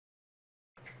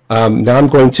Now I'm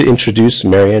going to introduce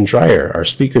Marianne Dreyer, our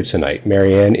speaker tonight.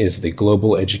 Marianne is the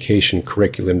Global Education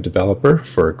Curriculum Developer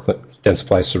for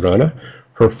Dentsply Sirona.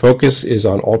 Her focus is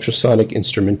on ultrasonic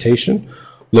instrumentation,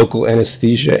 local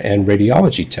anesthesia, and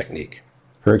radiology technique.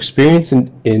 Her experience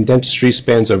in dentistry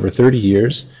spans over 30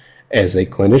 years as a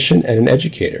clinician and an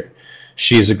educator.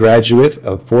 She is a graduate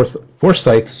of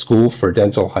Forsyth School for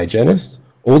Dental Hygienists,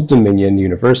 Old Dominion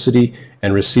University,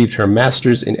 and received her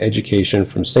master's in education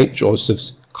from St.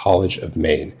 Joseph's College of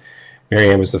Maine.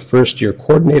 Marianne was the first-year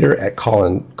coordinator at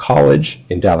Collin College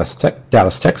in Dallas,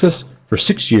 Texas for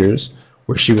 6 years,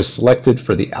 where she was selected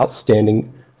for the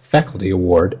Outstanding Faculty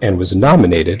Award and was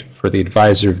nominated for the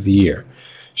Advisor of the Year.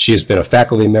 She has been a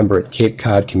faculty member at Cape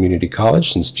Cod Community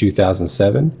College since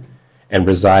 2007 and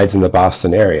resides in the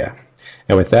Boston area.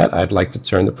 And with that, I'd like to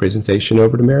turn the presentation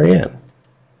over to Marianne.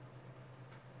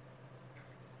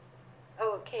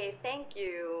 Okay, thank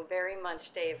you very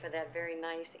much, Dave, for that very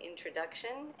nice introduction.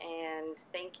 And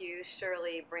thank you,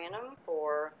 Shirley Branham,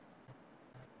 for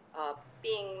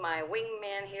being my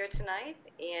wingman here tonight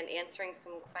and answering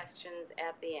some questions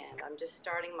at the end. I'm just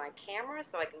starting my camera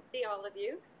so I can see all of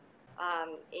you,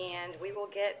 and we will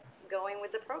get going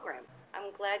with the program.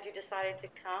 I'm glad you decided to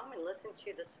come and listen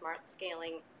to the smart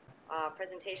scaling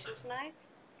presentation tonight.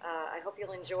 I hope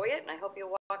you'll enjoy it, and I hope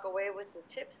you'll walk away with some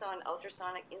tips on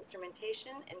ultrasonic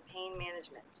instrumentation and pain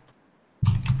management.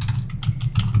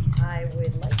 I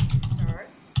would like to start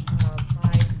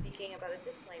by speaking about a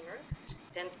disclaimer.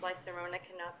 Dentsply Sirona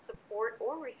cannot support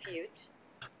or refute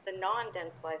the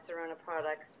non-Dentsply Sirona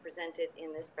products presented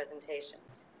in this presentation.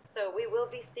 So we will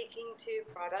be speaking to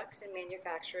products and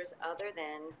manufacturers other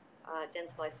than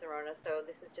Dentsply Sirona, so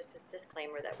this is just a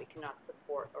disclaimer that we cannot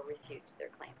support or refute their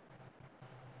claims.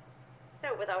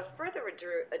 So without further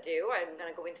ado, I'm going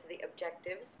to go into the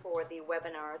objectives for the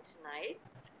webinar tonight.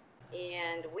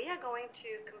 And we are going to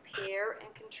compare and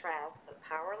contrast the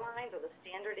power lines or the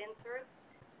standard inserts,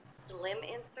 slim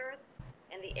inserts,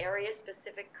 and the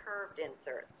area-specific curved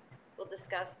inserts. We'll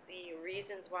discuss the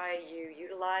reasons why you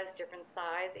utilize different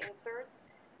size inserts,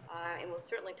 and we'll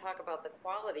certainly talk about the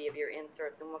quality of your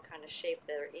inserts and what kind of shape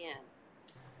they're in.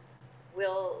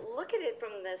 We'll look at it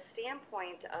from the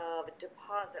standpoint of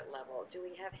deposit level. Do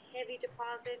we have heavy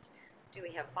deposit? Do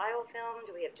we have biofilm?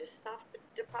 Do we have just soft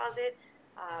deposit?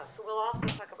 So we'll also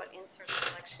talk about insert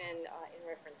selection in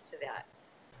reference to that.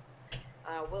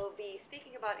 We'll be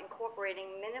speaking about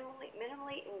incorporating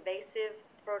minimally invasive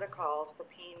protocols for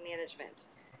pain management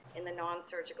in the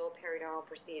non-surgical periodontal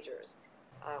procedures.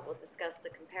 We'll discuss the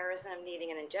comparison of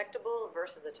needing an injectable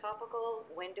versus a topical.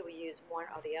 When do we use one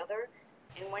or the other?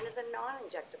 And when is a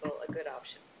non-injectable a good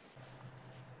option?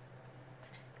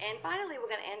 And finally, we're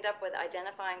going to end up with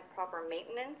identifying proper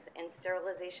maintenance and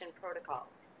sterilization protocol,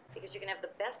 because you can have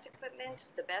the best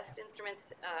equipment, the best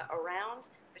instruments around,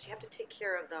 but you have to take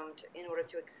care of them in order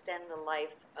to extend the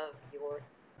life of your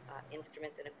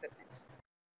instruments and equipment.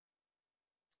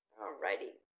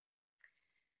 Alrighty.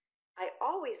 I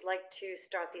always like to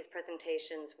start these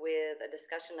presentations with a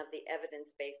discussion of the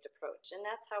evidence-based approach, and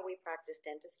that's how we practice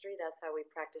dentistry, that's how we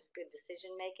practice good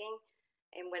decision-making.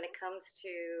 And when it comes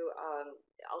to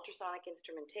ultrasonic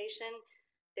instrumentation,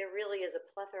 there really is a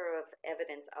plethora of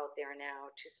evidence out there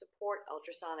now to support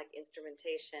ultrasonic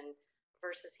instrumentation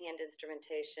versus hand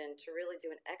instrumentation to really do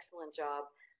an excellent job,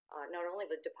 not only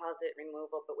with deposit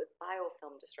removal, but with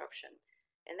biofilm disruption.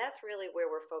 And that's really where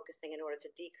we're focusing in order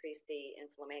to decrease the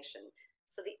inflammation.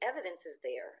 So the evidence is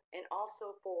there, and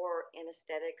also for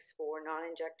anesthetics, for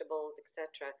non-injectables,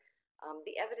 etc.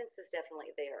 The evidence is definitely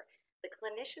there. The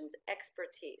clinician's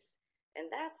expertise,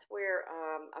 and that's where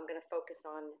I'm going to focus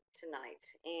on tonight.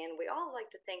 And we all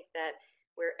like to think that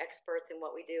we're experts in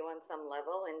what we do on some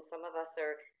level, and some of us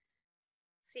are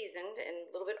seasoned and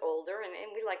a little bit older, and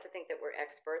we like to think that we're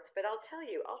experts. But I'll tell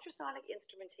you, ultrasonic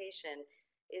instrumentation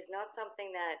is not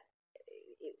something that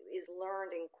is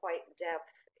learned in quite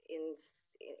depth in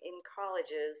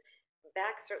colleges.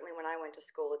 Back certainly when I went to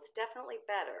school, it's definitely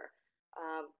better.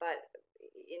 But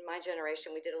in my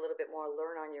generation, we did a little bit more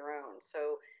learn on your own.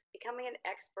 So becoming an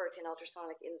expert in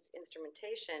ultrasonic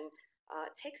instrumentation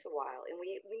takes a while, and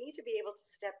we need to be able to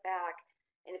step back.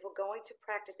 And if we're going to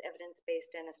practice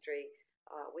evidence-based dentistry,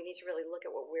 we need to really look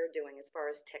at what we're doing as far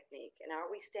as technique, and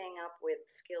are we staying up with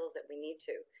skills that we need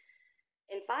to.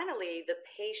 And finally, the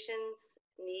patient's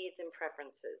needs and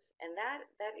preferences, and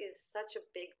that is such a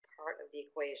big part of the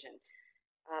equation.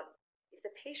 If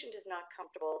the patient is not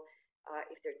comfortable,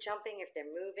 if they're jumping, if they're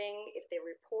moving, if they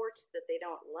report that they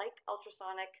don't like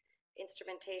ultrasonic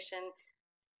instrumentation,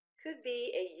 could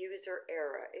be a user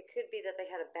error. It could be that they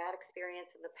had a bad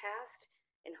experience in the past,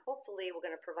 And hopefully we're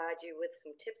going to provide you with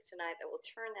some tips tonight that will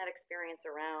turn that experience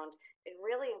around and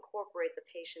really incorporate the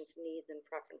patient's needs and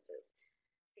preferences.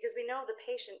 Because we know the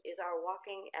patient is our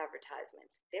walking advertisement.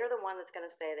 They're the one that's going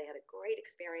to say they had a great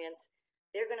experience.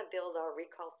 They're going to build our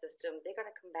recall system. They're going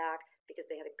to come back because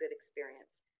they had a good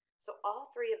experience. So all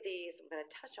three of these I'm going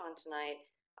to touch on tonight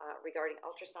regarding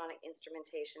ultrasonic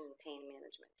instrumentation and pain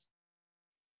management.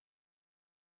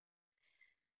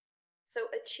 So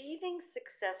achieving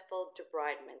successful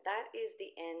debridement, that is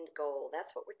the end goal.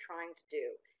 That's what we're trying to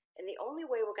do. And the only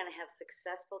way we're going to have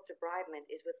successful debridement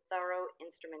is with thorough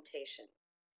instrumentation.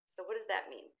 So what does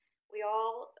that mean? We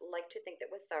all like to think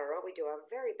that we're thorough. We do our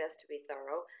very best to be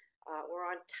thorough. We're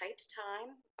on tight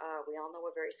time. We all know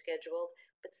we're very scheduled.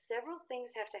 But several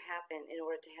things have to happen in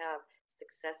order to have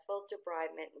successful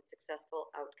debridement and successful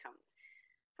outcomes.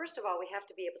 First of all, we have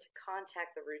to be able to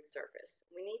contact the root surface.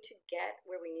 We need to get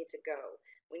where we need to go.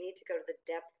 We need to go to the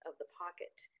depth of the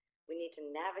pocket. We need to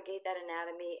navigate that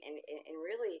anatomy and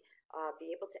really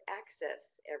be able to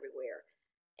access everywhere.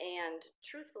 And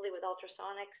truthfully, with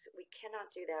ultrasonics, we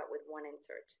cannot do that with one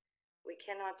insert. We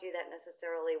cannot do that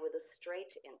necessarily with a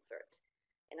straight insert.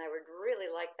 And I would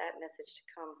really like that message to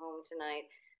come home tonight,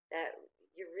 that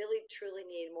you really truly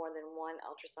need more than one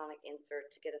ultrasonic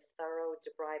insert to get a thorough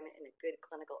debridement and a good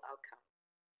clinical outcome.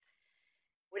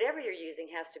 Whatever you're using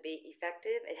has to be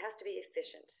effective. It has to be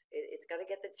efficient. It's got to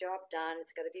get the job done.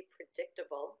 It's got to be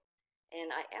predictable. And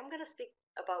I am going to speak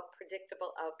about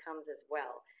predictable outcomes as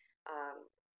well.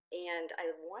 And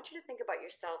I want you to think about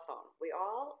your cell phone. We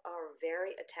all are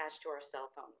very attached to our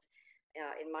cell phones.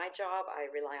 In my job, I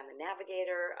rely on the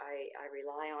navigator. I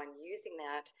rely on using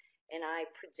that. And I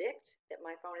predict that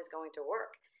my phone is going to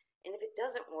work. And if it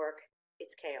doesn't work,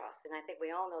 it's chaos. And I think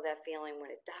we all know that feeling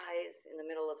when it dies in the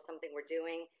middle of something we're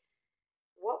doing.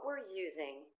 What we're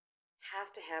using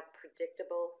has to have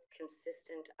predictable,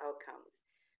 consistent outcomes.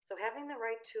 So having the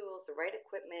right tools, the right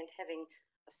equipment, having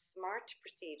a smart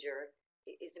procedure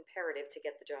is imperative to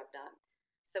get the job done.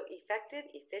 So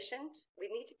effective, efficient, we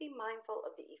need to be mindful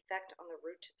of the effect on the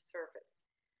root surface.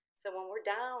 So when we're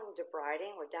down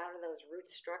debriding, we're down in those root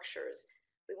structures,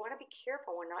 we want to be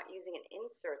careful we're not using an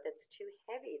insert that's too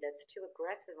heavy, that's too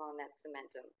aggressive on that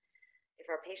cementum. If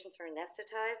our patients are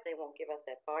anesthetized, they won't give us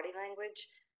that body language,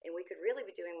 and we could really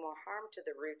be doing more harm to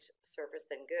the root surface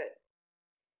than good.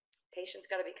 Patient's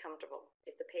got to be comfortable.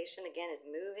 If the patient, again, is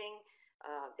moving,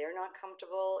 they're not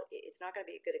comfortable, it's not going to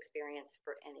be a good experience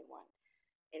for anyone.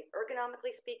 And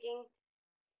ergonomically speaking,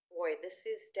 boy, this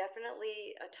is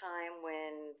definitely a time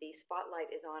when the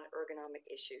spotlight is on ergonomic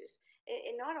issues.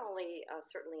 And not only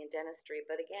certainly in dentistry,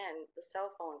 but again, the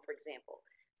cell phone, for example.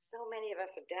 So many of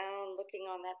us are down looking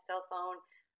on that cell phone,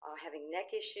 having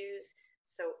neck issues.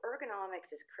 So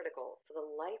ergonomics is critical for the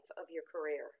life of your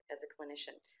career as a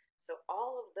clinician. So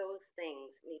all of those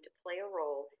things need to play a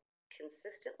role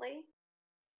consistently,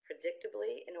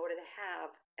 predictably, in order to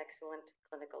have excellent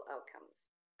clinical outcomes.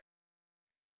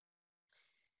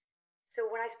 So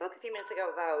when I spoke a few minutes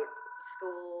ago about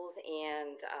schools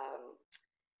and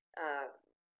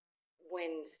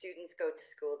when students go to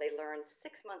school, they learn 6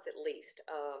 months at least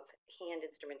of hand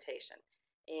instrumentation.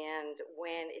 And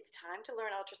when it's time to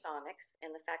learn ultrasonics,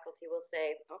 and the faculty will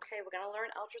say, okay, we're going to learn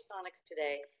ultrasonics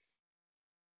today,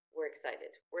 we're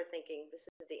excited. We're thinking this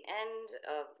is the end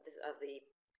of the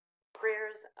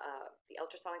prayers. The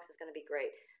ultrasonics is going to be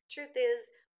great. Truth is,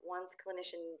 once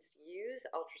clinicians use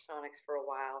ultrasonics for a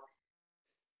while,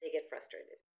 they get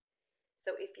frustrated.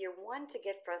 So if you're one to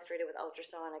get frustrated with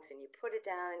ultrasonics and you put it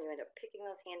down and you end up picking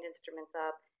those hand instruments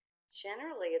up,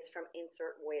 generally it's from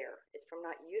insert wear. It's from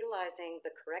not utilizing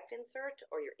the correct insert,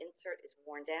 or your insert is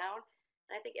worn down.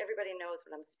 And I think everybody knows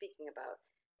what I'm speaking about.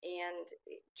 And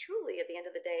truly, at the end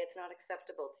of the day, it's not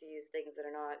acceptable to use things that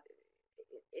are not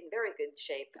in very good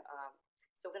shape.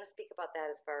 So we're going to speak about that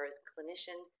as far as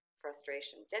clinician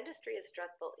frustration. Dentistry is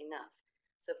stressful enough.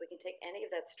 So if we can take any of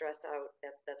that stress out,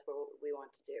 that's what we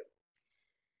want to do.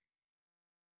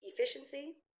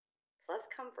 Efficiency plus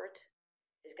comfort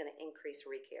is going to increase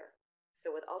recare.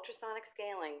 So with ultrasonic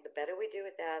scaling, the better we do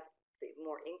at that, the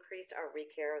more increased our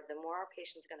recare, the more our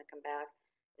patient's going to come back,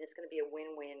 and it's going to be a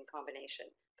win-win combination.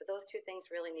 But those two things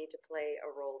really need to play a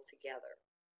role together.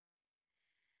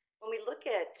 When we look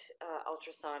at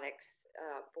ultrasonics,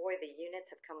 boy, the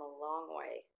units have come a long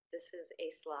way. This is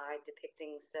a slide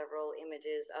depicting several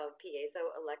images of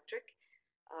piezoelectric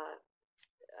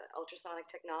ultrasonic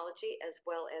technology, as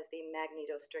well as the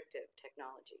magnetostrictive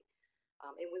technology.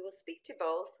 And we will speak to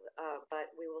both,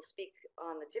 but we will speak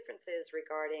on the differences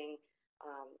regarding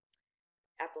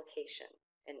application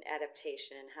and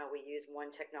adaptation and how we use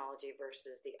one technology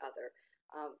versus the other.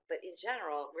 But in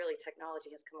general, really,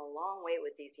 technology has come a long way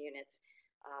with these units.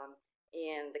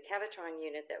 And the Cavitron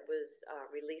unit that was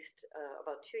released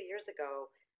about 2 years ago,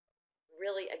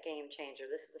 really a game changer.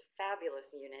 This is a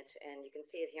fabulous unit, and you can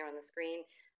see it here on the screen.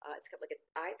 It's got like an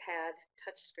iPad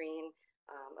touch screen,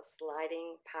 a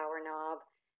sliding power knob,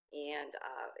 and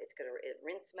it's got a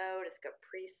rinse mode. It's got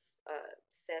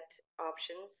preset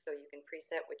options, so you can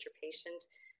preset what your patient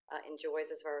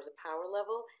enjoys as far as a power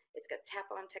level. It's got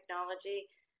tap-on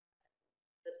technology.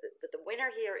 But the winner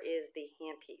here is the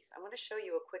handpiece. I'm going to show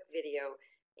you a quick video,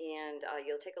 and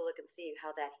you'll take a look and see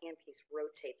how that handpiece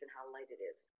rotates and how light it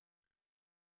is.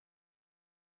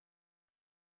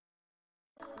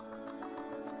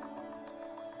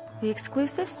 The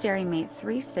exclusive SteriMate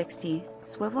 360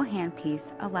 swivel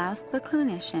handpiece allows the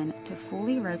clinician to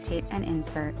fully rotate an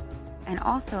insert and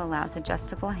also allows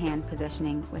adjustable hand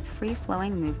positioning with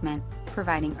free-flowing movement,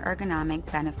 providing ergonomic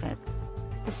benefits.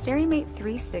 The SteriMate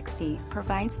 360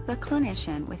 provides the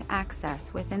clinician with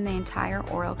access within the entire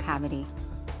oral cavity.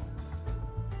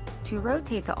 To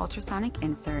rotate the ultrasonic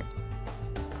insert,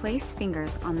 place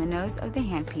fingers on the nose of the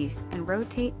handpiece and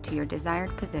rotate to your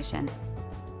desired position.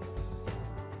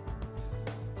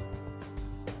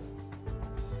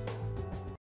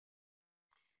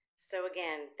 So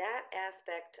again, that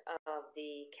aspect of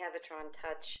the Cavitron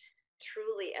Touch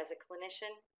truly as a clinician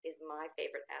is my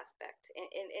favorite aspect.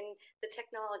 And the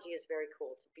technology is very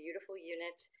cool. It's a beautiful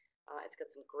unit. It's got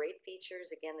some great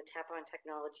features. Again, the tap-on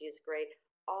technology is great.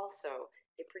 Also,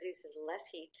 it produces less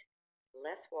heat,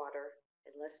 less water,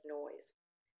 and less noise.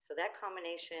 So that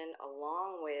combination,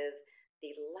 along with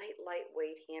the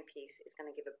lightweight handpiece, is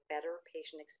going to give a better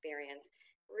patient experience.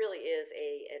 Really is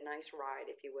a nice ride,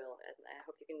 if you will, and I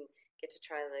hope you can get to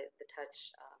try the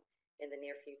Touch in the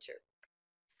near future.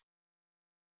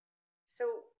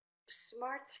 So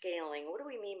smart scaling, what do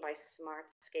we mean by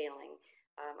smart scaling?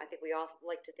 I think we all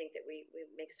like to think that we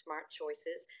make smart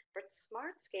choices, but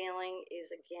smart scaling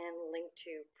is again linked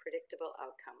to predictable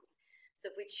outcomes.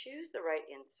 So if we choose the right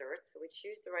inserts, so we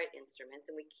choose the right instruments,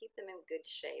 and we keep them in good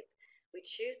shape, we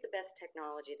choose the best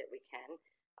technology that we can,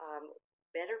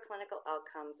 better clinical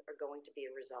outcomes are going to be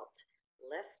a result.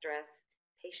 Less stress,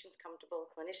 patients comfortable,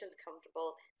 clinicians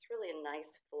comfortable. It's really a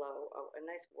nice flow, a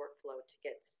nice workflow to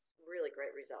get really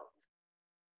great results.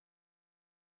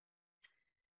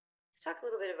 Let's talk a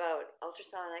little bit about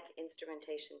ultrasonic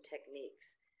instrumentation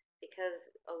techniques,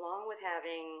 because along with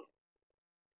having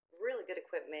really good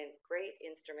equipment, great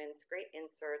instruments, great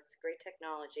inserts, great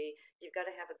technology, you've got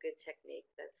to have a good technique.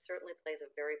 That certainly plays a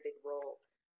very big role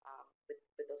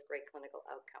with those great clinical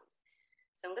outcomes.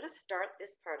 So I'm going to start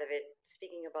this part of it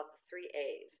speaking about the 3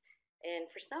 A's. And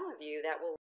for some of you, that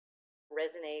will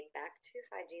resonate back to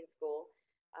hygiene school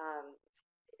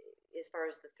as far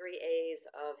as the 3 A's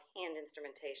of hand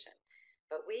instrumentation.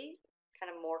 But we kind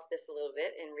of morphed this a little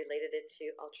bit and related it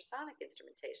to ultrasonic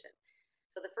instrumentation.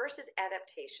 So the first is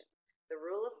adaptation. The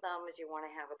rule of thumb is you want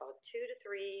to have about 2 to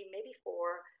 3, maybe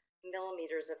 4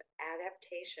 millimeters of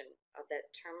adaptation of that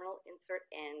terminal insert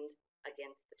end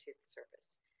against the tooth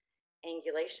surface.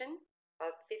 Angulation,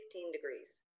 about 15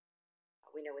 degrees.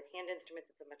 We know with hand instruments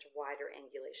it's a much wider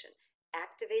angulation.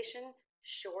 Activation,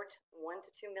 short 1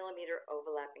 to 2 millimeter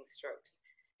overlapping strokes.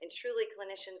 And truly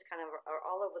clinicians kind of are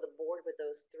all over the board with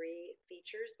those 3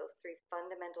 features, those 3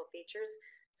 fundamental features.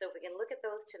 So if we can look at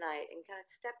those tonight and kind of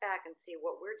step back and see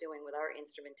what we're doing with our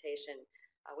instrumentation,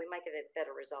 we might get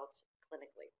better results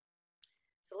clinically.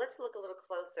 So let's look a little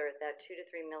closer at that 2 to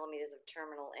 3 millimeters of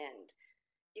terminal end.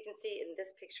 You can see in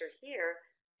this picture here,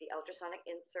 the ultrasonic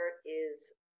insert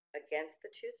is against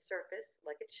the tooth surface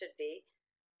like it should be,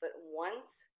 but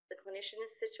once the clinician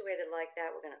is situated like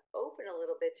that, we're going to open a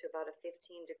little bit to about a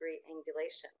 15-degree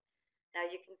angulation. Now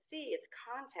you can see it's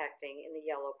contacting in the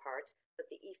yellow part,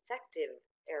 but the effective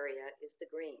area is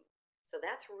the green. So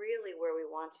that's really where we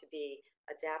want to be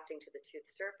adapting to the tooth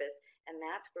surface, and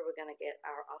that's where we're going to get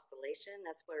our oscillation,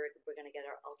 that's where we're going to get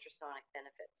our ultrasonic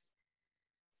benefits.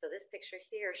 So this picture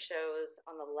here shows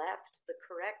on the left the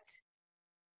correct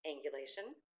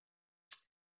angulation.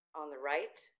 On the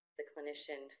right, the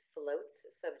clinician floats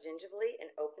subgingivally and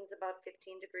opens about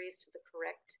 15 degrees to the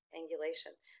correct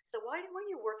angulation. So when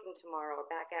you're working tomorrow or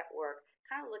back at work,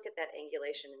 kind of look at that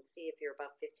angulation and see if you're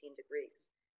about 15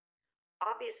 degrees.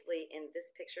 Obviously, in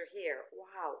this picture here,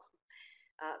 wow,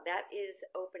 that is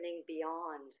opening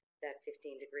beyond that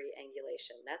 15-degree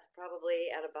angulation. That's probably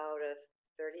at about a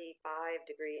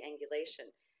 35-degree angulation,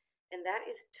 and that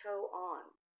is toe on.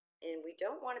 And we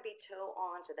don't want to be toe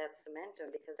on to that cementum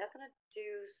because that's going to do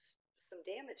some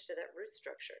damage to that root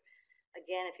structure.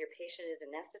 Again, if your patient is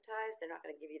anesthetized, they're not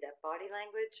going to give you that body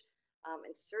language,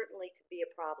 and certainly could be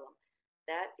a problem.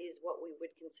 that is what we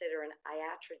would consider an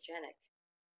iatrogenic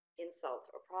insult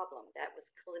or problem. That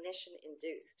was clinician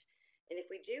induced. And if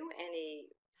we do any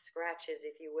scratches,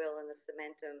 if you will, in the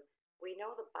cementum, we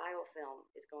know the biofilm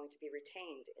is going to be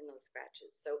retained in those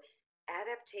scratches. So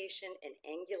adaptation and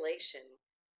angulation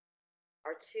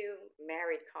are two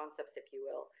married concepts, if you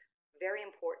will. Very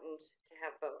important to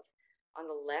have both. On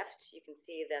the left, you can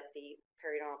see that the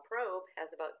periodontal probe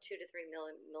has about 2 to 3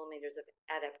 millimeters of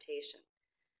adaptation.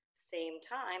 Same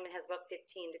time, it has about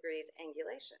 15 degrees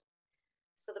angulation.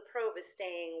 So the probe is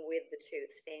staying with the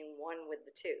tooth, staying one with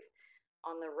the tooth.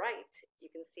 On the right,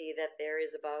 you can see that there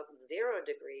is about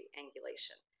 0-degree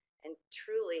angulation and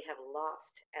truly have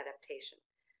lost adaptation.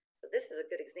 So this is a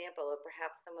good example of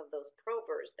perhaps some of those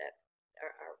probers that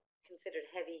are considered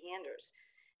heavy-handers.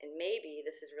 And maybe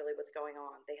this is really what's going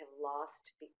on. They have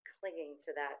lost clinging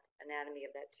to that anatomy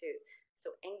of that tooth.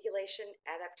 So angulation,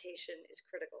 adaptation is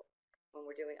critical when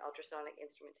we're doing ultrasonic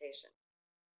instrumentation.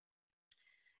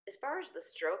 As far as the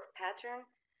stroke pattern,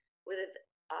 with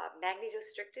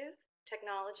magnetostrictive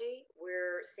technology,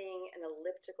 we're seeing an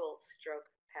elliptical stroke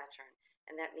pattern,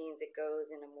 and that means it goes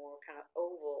in a more kind of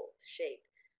oval shape.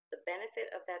 The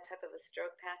benefit of that type of a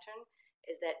stroke pattern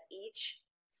is that each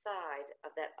side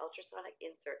of that ultrasonic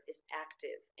insert is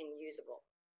active and usable.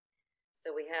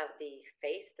 So we have the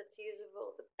face that's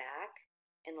usable, the back,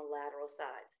 and the lateral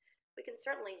sides. We can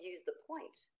certainly use the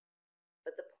point,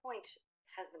 but the point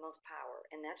has the most power,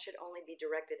 and that should only be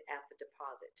directed at the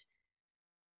deposit.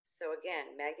 So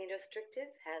again,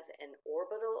 magnetostrictive has an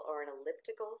orbital or an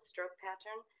elliptical stroke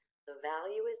pattern. The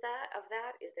value is of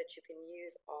that is that you can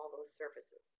use all those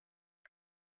surfaces.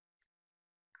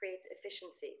 Creates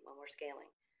efficiency when we're scaling.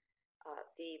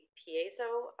 The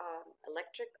piezo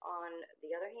electric, on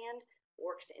the other hand,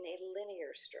 works in a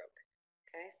linear stroke.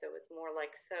 Okay, so it's more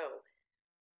like so.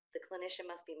 The clinician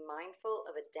must be mindful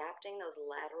of adapting those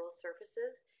lateral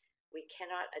surfaces. We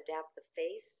cannot adapt the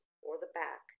face or the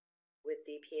back with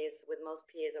most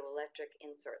piezoelectric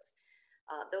inserts.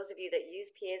 Those of you that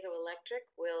use piezoelectric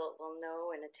will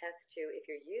know and attest to, if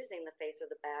you're using the face or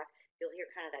the back, you'll hear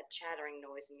kind of that chattering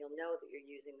noise, and you'll know that you're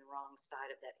using the wrong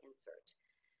side of that insert.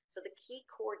 So the key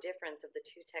core difference of the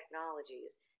two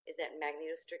technologies is that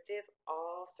magnetostrictive,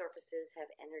 all surfaces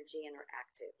have energy and are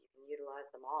active. You can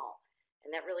utilize them all.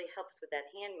 And that really helps with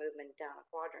that hand movement down a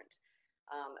quadrant.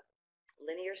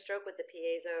 Linear stroke with the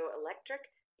piezoelectric,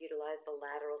 utilize the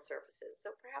lateral surfaces.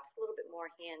 So perhaps a little bit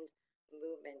more hand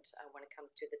movement when it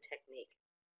comes to the technique.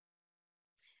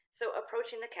 So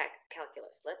approaching the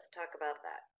calculus, let's talk about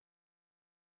that.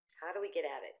 How do we get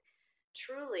at it?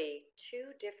 Truly,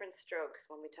 two different strokes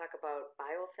when we talk about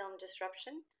biofilm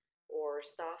disruption or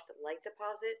soft light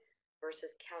deposit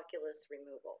versus calculus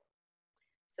removal.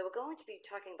 So we're going to be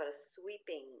talking about a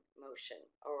sweeping motion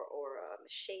or a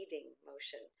shading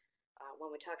motion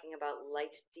when we're talking about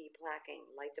light deplaquing,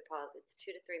 light deposits,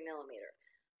 2 to 3 millimeter.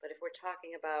 But if we're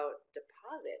talking about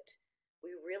deposit,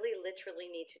 we really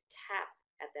literally need to tap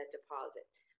at that deposit,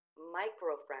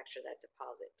 microfracture that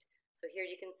deposit. So here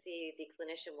you can see the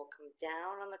clinician will come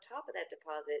down on the top of that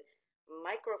deposit,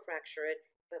 microfracture it,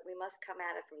 but we must come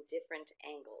at it from different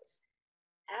angles.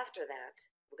 After that,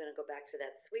 we're going to go back to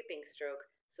that sweeping stroke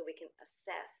so we can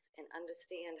assess and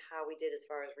understand how we did as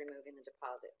far as removing the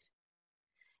deposit.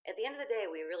 At the end of the day,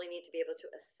 we really need to be able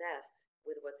to assess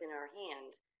with what's in our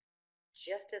hand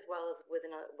just as well as with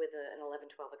an 1112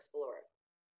 Explorer.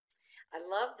 I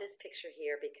love this picture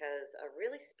here because it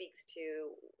really speaks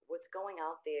to what's going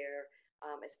out there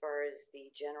as far as the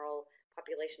general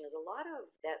population. There's a lot of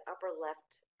that upper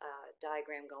left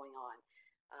diagram going on.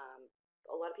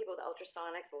 A lot of people with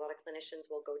ultrasonics, a lot of clinicians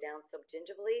will go down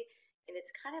subgingivally, and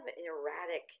it's kind of an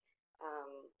erratic,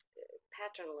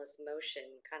 patternless motion,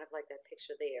 kind of like that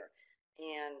picture there.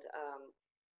 And,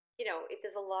 you know, if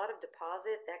there's a lot of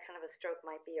deposit, that kind of a stroke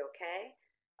might be okay.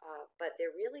 But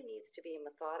there really needs to be a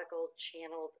methodical,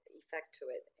 channeled effect to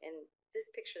it. And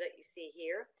this picture that you see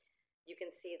here, you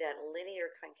can see that linear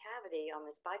concavity on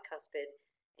this bicuspid,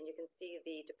 and you can see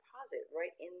the deposit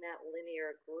right in that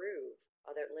linear groove,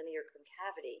 or that linear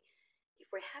concavity. If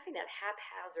we're having that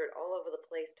haphazard, all over the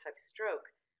place type stroke,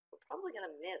 we're probably going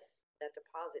to miss that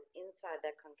deposit inside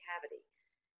that concavity.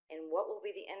 And what will be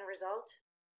the end result?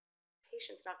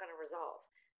 Patient's not going to resolve.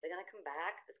 They're going to come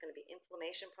back. There's going to be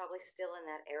inflammation probably still in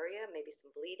that area, maybe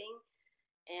some bleeding.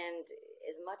 And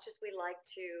as much as we like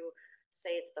to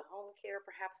say it's the home care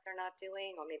perhaps they're not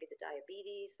doing, or maybe the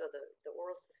diabetes or the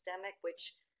oral systemic,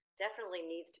 which definitely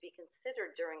needs to be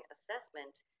considered during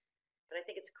assessment, but I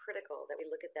think it's critical that we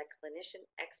look at that clinician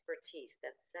expertise,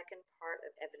 that second part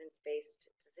of evidence-based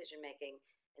decision-making,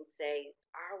 and say,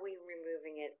 are we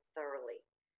removing it thoroughly?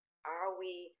 Are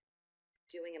we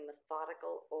doing a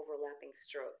methodical overlapping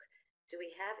stroke? Do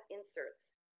we have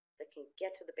inserts that can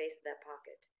get to the base of that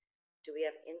pocket? Do we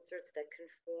have inserts that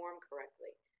conform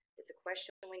correctly? It's a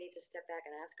question we need to step back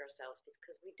and ask ourselves,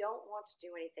 because we don't want to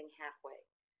do anything halfway.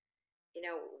 You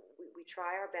know, we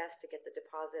try our best to get the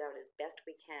deposit out as best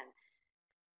we can,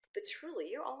 but truly,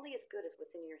 you're only as good as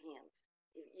what's in your hands.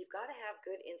 You've got to have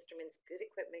good instruments, good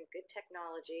equipment, good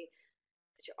technology,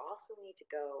 but you also need to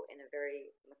go in a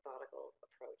very methodical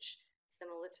approach.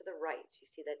 Similar to the right, you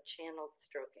see that channeled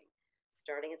stroking,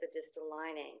 starting at the distal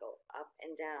line angle, up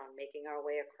and down, making our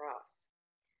way across.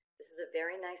 This is a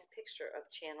very nice picture of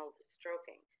channeled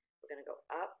stroking. We're going to go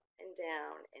up and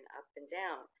down and up and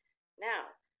down.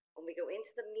 Now, when we go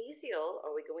into the mesial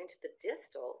or we go into the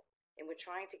distal and we're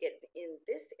trying to get in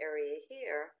this area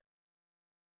here,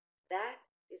 that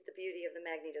is the beauty of the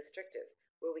magnetostrictive,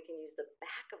 where we can use the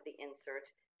back of the insert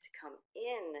to come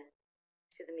in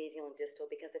to the mesial and distal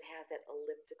because it has that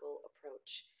elliptical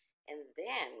approach. And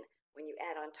then when you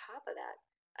add on top of that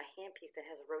a handpiece that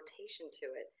has a rotation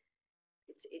to it,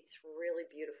 it's really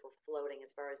beautiful floating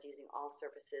as far as using all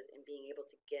surfaces and being able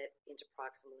to get into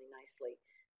proximally nicely,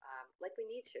 like we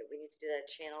need to. We need to do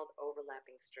that channeled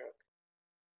overlapping stroke.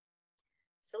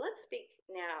 So let's speak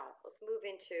now. Let's move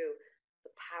into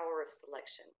the power of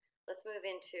selection. Let's move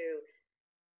into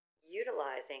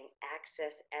utilizing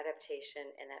access, adaptation,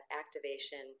 and that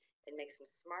activation, and make some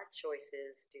smart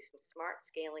choices, do some smart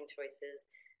scaling choices,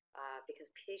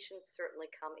 because patients certainly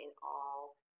come in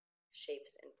all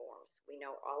shapes and forms. We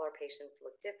know all our patients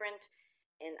look different,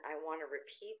 and I want to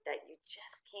repeat that you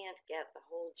just can't get the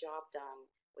whole job done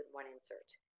with one insert.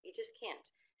 You just can't.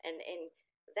 And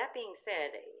that being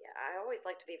said, I always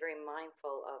like to be very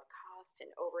mindful of cost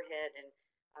and overhead, and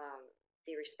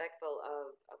be respectful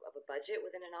of a budget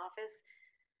within an office.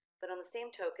 But on the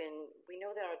same token, we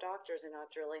know that our doctors are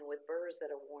not drilling with burrs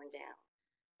that are worn down.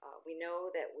 We know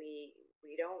that we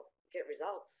don't get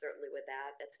results, certainly, with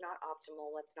that. That's not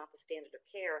optimal. That's not the standard of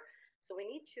care. So we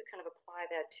need to kind of apply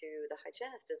that to the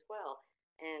hygienist as well,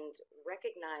 and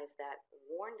recognize that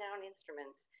worn down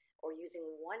instruments or using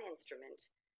one instrument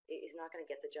is not going to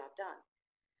get the job done.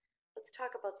 Let's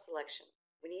talk about selection.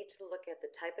 We need to look at the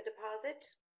type of deposit.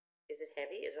 Is it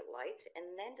heavy? Is it light?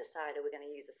 And then decide, are we going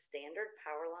to use a standard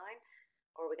power line,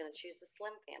 or are we going to choose the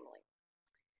slim family?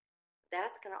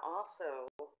 That's going to also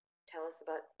tell us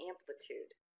about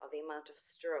amplitude of the amount of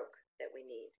stroke that we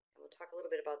need. And we'll talk a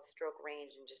little bit about stroke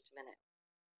range in just a minute.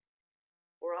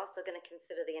 We're also going to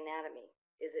consider the anatomy.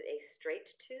 Is it a straight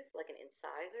tooth, like an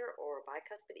incisor or a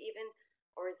bicuspid even,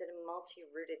 or is it a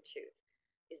multi-rooted tooth?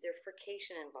 Is there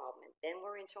furcation involvement? Then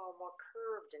we're into a more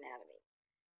curved anatomy.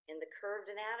 In the curved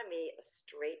anatomy, a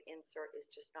straight insert is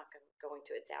just not going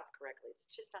to adapt correctly. It's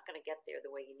just not going to get there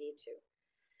the way you need to.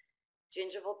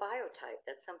 Gingival biotype,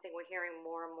 that's something we're hearing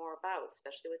more and more about,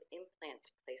 especially with implant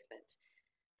placement.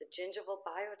 The gingival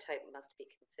biotype must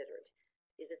be considered.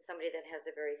 Is it somebody that has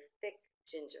a very thick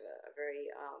gingiva,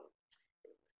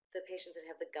 the patients that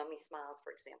have the gummy smiles,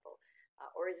 for example,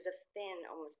 or is it a thin,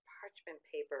 almost parchment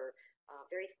paper,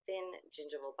 very thin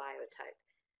gingival biotype?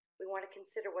 We want to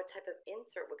consider what type of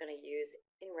insert we're going to use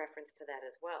in reference to that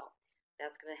as well.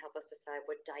 That's going to help us decide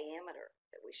what diameter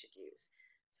that we should use.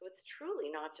 So it's truly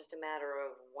not just a matter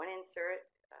of one insert,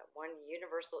 one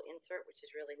universal insert, which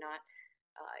is really not,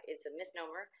 it's a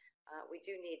misnomer. We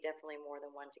do need definitely more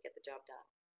than one to get the job done.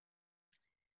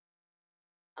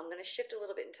 I'm going to shift a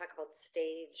little bit and talk about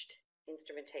staged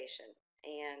instrumentation.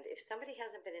 And if somebody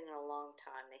hasn't been in a long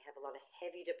time, they have a lot of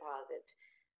heavy deposit,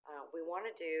 we want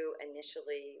to do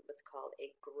initially what's called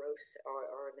a gross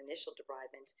or an initial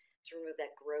debridement to remove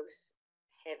that gross,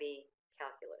 heavy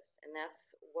calculus. And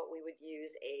that's what we would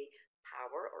use a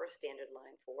power or a standard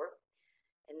line for.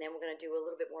 And then we're going to do a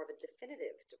little bit more of a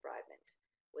definitive debridement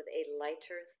with a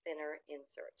lighter, thinner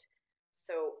insert.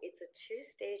 So it's a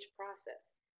two-stage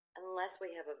process, unless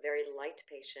we have a very light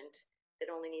patient that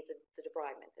only needs the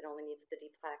debridement, that only needs the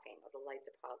deplaquing of the light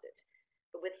deposit.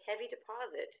 But with heavy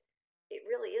deposit, it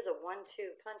really is a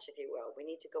 1-2 punch, if you will. We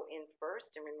need to go in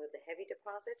first and remove the heavy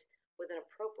deposit with an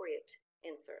appropriate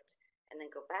insert, and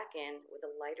then go back in with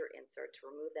a lighter insert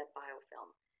to remove that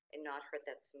biofilm and not hurt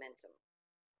that cementum.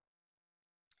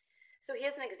 So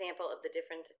here's an example of the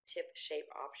different tip shape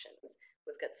options.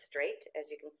 We've got straight, as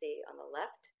you can see on the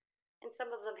left, and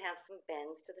some of them have some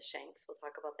bends to the shanks. We'll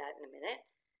talk about that in a minute.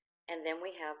 And then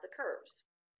we have the curves.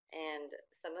 And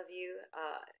some of you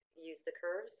use the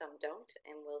curves, some don't,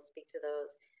 and we'll speak to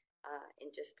those in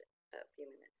just a few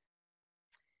minutes.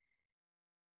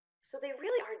 So they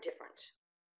really are different.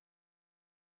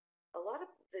 A lot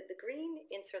of the green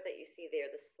insert that you see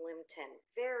there, the Slim 10,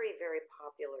 very, very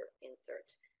popular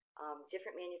insert.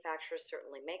 Different manufacturers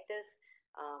certainly make this.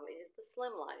 It is the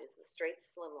slim line, it's the straight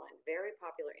slim line, very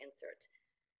popular insert.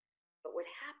 But what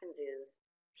happens is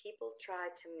people try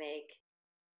to make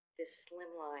this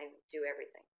slim line do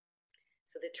everything.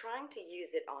 So they're trying to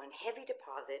use it on heavy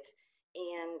deposit,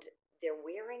 and they're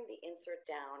wearing the insert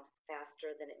down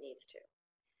faster than it needs to.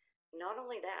 Not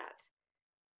only that,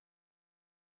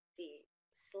 the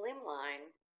slim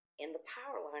line and the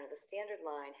power line, or the standard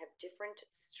line, have different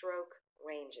stroke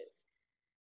ranges.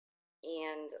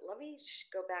 And let me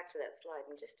go back to that slide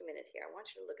in just a minute here. I want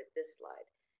you to look at this slide.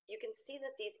 You can see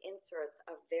that these inserts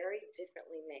are very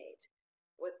differently made.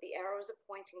 What the arrows are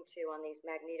pointing to on these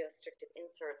magnetostrictive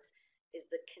inserts is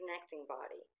the connecting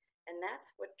body. And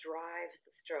that's what drives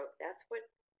the stroke. That's what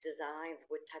designs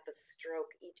what type of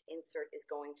stroke each insert is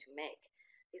going to make.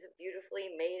 These are beautifully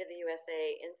made in the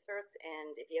USA inserts,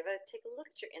 and if you ever take a look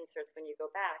at your inserts when you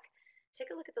go back, take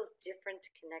a look at those different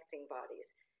connecting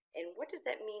bodies. And what does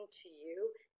that mean to you?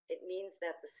 It means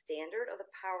that the standard or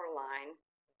the power line,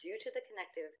 due to the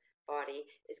connective body,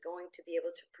 is going to be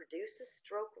able to produce a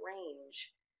stroke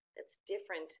range that's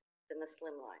different than the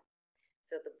slim line.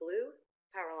 So the blue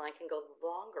power line can go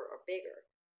longer or bigger,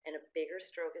 and a bigger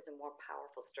stroke is a more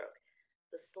powerful stroke.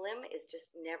 The slim is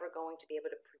just never going to be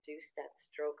able to produce that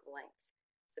stroke length.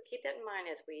 So keep that in mind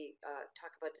as we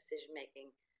talk about decision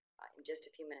making in just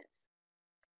a few minutes.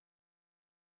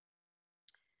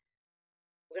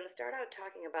 We're going to start out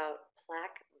talking about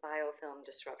plaque biofilm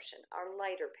disruption, our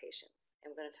lighter patients,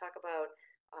 and we're going to talk about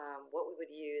what we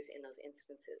would use in those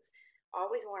instances.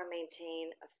 Always want to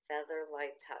maintain a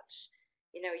feather-light touch.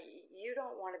 You know, you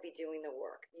don't want to be doing the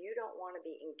work. You don't want to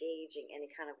be engaging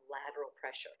any kind of lateral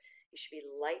pressure. You should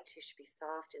be light, you should be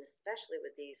soft, and especially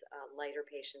with these lighter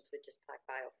patients with just plaque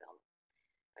biofilm.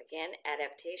 Again,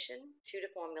 adaptation, 2 to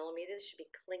 4 millimeters should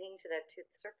be clinging to that tooth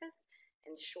surface,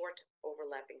 and short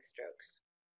overlapping strokes.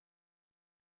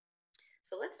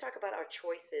 So let's talk about our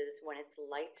choices when it's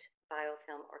light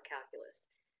biofilm or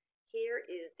calculus. Here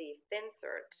is the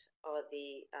Thinsert, or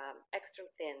the extra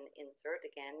thin insert.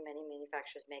 Again, many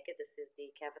manufacturers make it. This is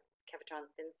the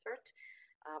Cavitron Thinsert.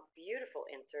 Beautiful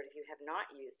insert if you have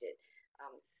not used it.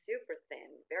 Super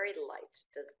thin, very light,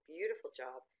 does a beautiful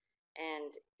job.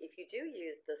 And if you do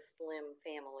use the slim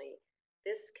family,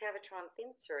 this Cavitron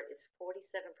Thinsert is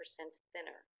 47%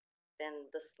 thinner than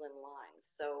the slim line.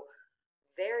 So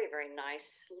very, very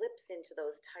nice, slips into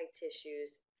those tight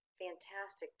tissues,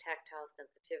 fantastic tactile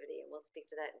sensitivity, and we'll speak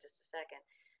to that in just a second.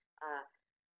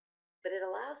 But it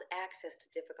allows access to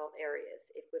difficult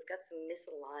areas. If we've got some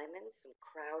misalignment, some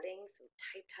crowding, some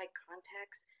tight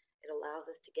contacts, it allows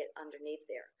us to get underneath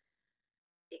there.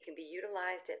 It can be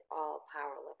utilized at all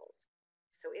power levels.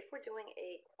 So if we're doing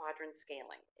a quadrant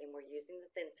scaling and we're using the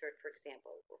Thinsert, for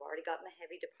example, we've already gotten the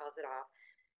heavy deposit off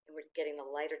and we're getting the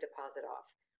lighter deposit off.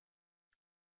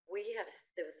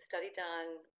 There was a study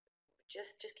done,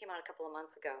 just came out a couple of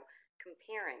months ago,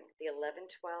 comparing the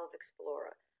 1112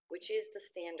 Explorer, which is the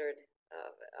standard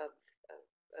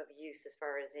of use as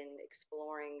far as in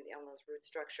exploring on those root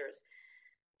structures.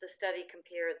 The study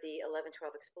compared the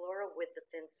 1112 Explorer with the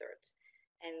Thinsert,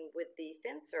 and with the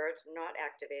Thinsert not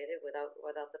activated,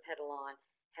 without the pedal on,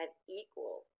 had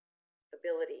equal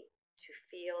ability to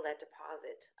feel that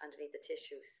deposit underneath the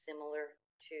tissue, similar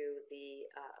to the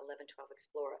 1112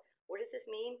 Explorer. What does this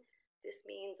mean? This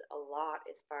means a lot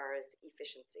as far as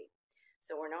efficiency.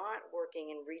 So we're not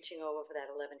working and reaching over for that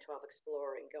 1112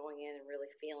 Explorer and going in and really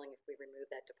feeling if we remove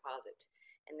that deposit,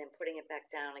 and then putting it back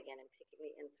down again and picking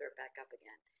the insert back up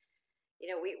again. You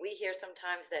know, we hear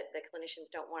sometimes that the clinicians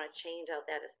don't want to change out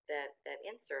that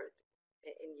insert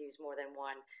and use more than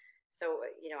one. So,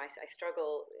 you know, I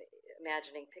struggle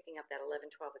imagining picking up that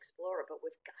 1112 Explorer, but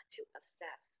we've got to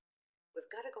assess.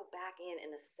 We've got to go back in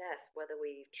and assess whether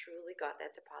we've truly got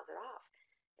that deposit off.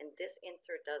 And this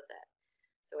insert does that.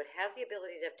 So it has the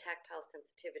ability to have tactile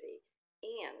sensitivity.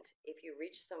 And if you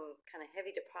reach some kind of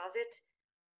heavy deposit,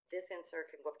 this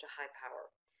insert can go up to high power.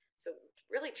 So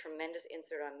really tremendous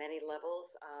insert on many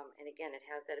levels. And again, it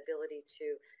has that ability to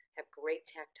have great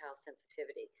tactile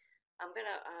sensitivity. I'm going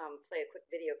to play a quick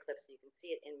video clip so you can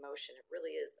see it in motion. It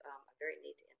really is a very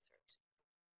neat insert.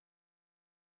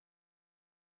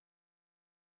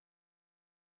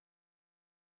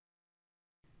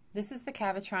 This is the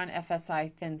Cavitron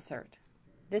FSI Thinsert.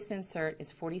 This insert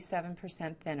is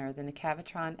 47% thinner than the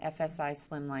Cavitron FSI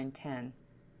Slimline 10.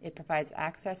 It provides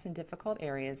access in difficult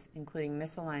areas, including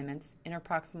misalignments,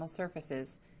 interproximal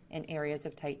surfaces, and areas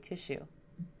of tight tissue.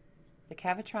 The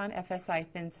Cavitron FSI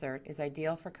Thinsert is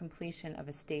ideal for completion of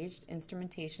a staged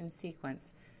instrumentation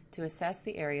sequence to assess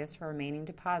the areas for remaining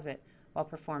deposit while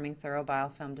performing thorough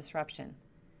biofilm disruption.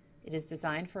 It is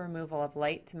designed for removal of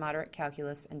light to moderate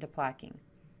calculus and deplaquing.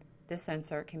 This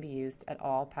insert can be used at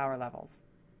all power levels.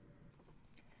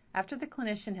 After the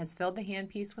clinician has filled the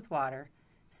handpiece with water,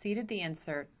 seated the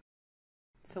insert,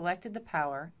 selected the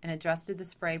power, and adjusted the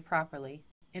spray properly,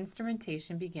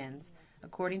 instrumentation begins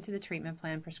according to the treatment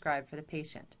plan prescribed for the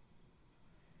patient.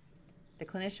 The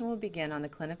clinician will begin on the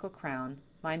clinical crown,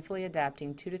 mindfully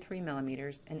adapting 2 to 3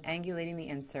 millimeters and angulating the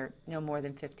insert no more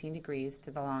than 15 degrees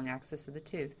to the long axis of the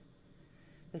tooth.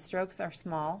 The strokes are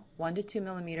small, 1 to 2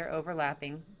 millimeter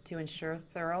overlapping to ensure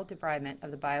thorough debridement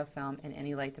of the biofilm and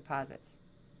any light deposits.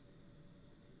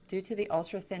 Due to the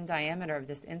ultra-thin diameter of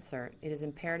this insert, it is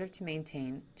imperative to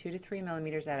maintain 2 to 3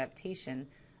 millimeters adaptation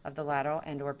of the lateral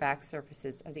and/or back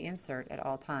surfaces of the insert at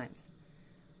all times.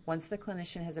 Once the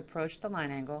clinician has approached the line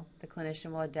angle, the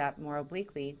clinician will adapt more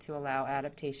obliquely to allow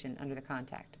adaptation under the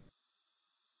contact.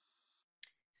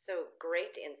 So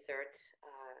great insert,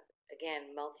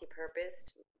 again,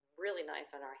 multi-purposed, really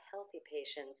nice on our healthy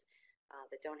patients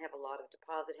that don't have a lot of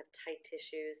deposit, have tight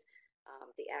tissues.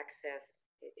 The access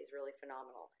is really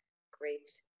phenomenal. Great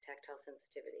tactile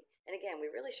sensitivity. And again,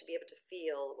 we really should be able to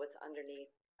feel what's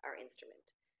underneath our instrument.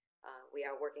 We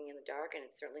are working in the dark, and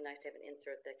it's certainly nice to have an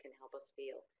insert that can help us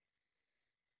feel.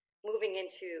 Moving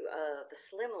into the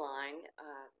slim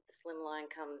line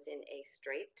comes in a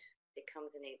straight, it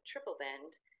comes in a triple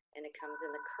bend, and it comes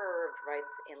in the curved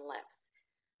rights and lefts.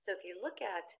 So if you look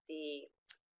at the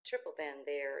triple bend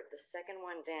there, the second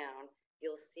one down,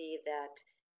 you'll see that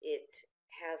it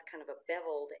has kind of a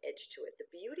beveled edge to it.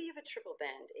 The beauty of a triple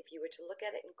bend, if you were to look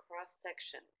at it in cross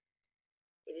section,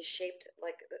 it is shaped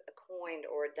like a coin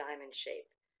or a diamond shape.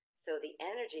 So the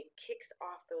energy kicks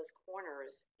off those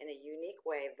corners in a unique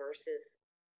way versus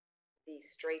the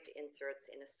straight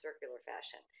inserts in a circular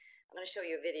fashion. I'm going to show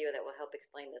you a video that will help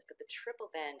explain this, but the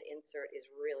triple bend insert is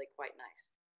really quite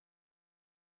nice.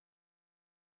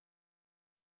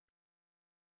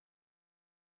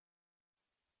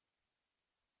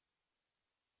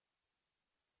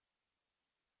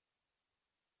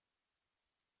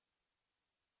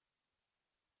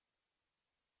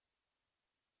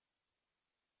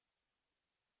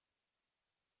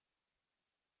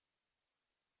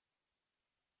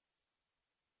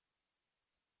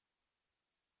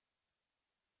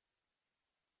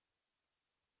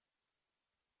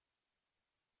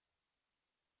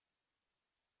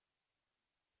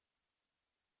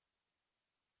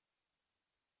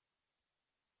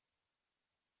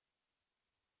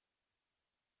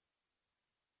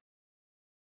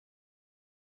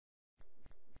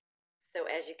 So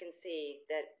as you can see,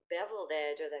 that beveled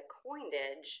edge or that coined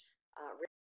edge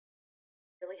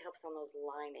really helps on those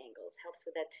line angles, helps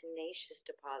with that tenacious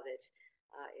deposit.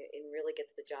 It really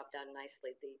gets the job done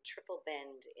nicely. The triple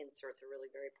bend inserts are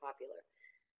really very popular.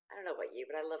 I don't know about you,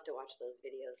 but I love to watch those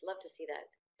videos. Love to see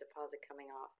that deposit coming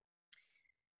off.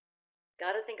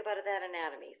 Got to think about that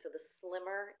anatomy. So the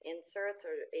slimmer inserts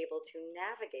are able to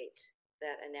navigate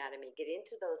that anatomy, get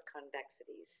into those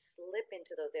convexities, slip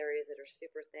into those areas that are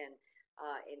super thin.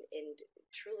 And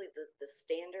truly the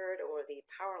standard or the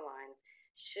power lines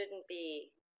shouldn't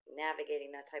be navigating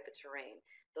that type of terrain.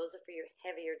 Those are for your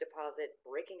heavier deposit,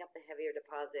 breaking up the heavier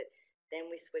deposit. Then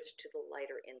we switch to the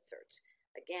lighter insert.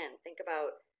 Again, think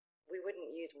about, we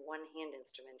wouldn't use one hand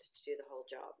instrument to do the whole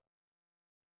job.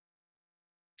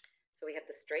 So we have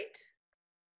the straight,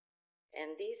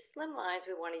 and these slim lines,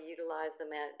 we want to utilize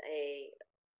them at a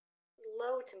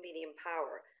low to medium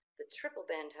power. The triple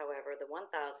bend, however, the 1000,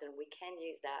 we can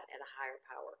use that at a higher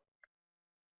power.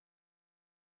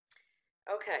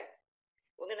 Okay,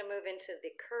 we're going to move into the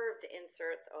curved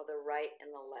inserts on the right and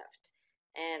the left.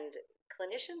 And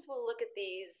clinicians will look at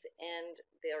these and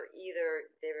they'll either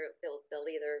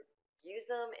use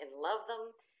them and love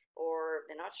them, or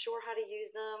they're not sure how to use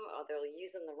them, or they'll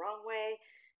use them the wrong way,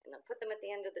 and they'll put them at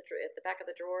the end of at the back of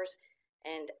the drawers.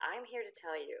 And I'm here to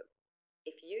tell you,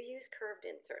 if you use curved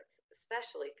inserts,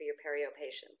 especially for your perio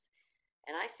patients,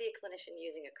 and I see a clinician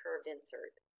using a curved insert,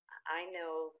 I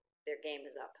know their game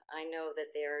is up. I know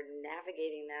that they're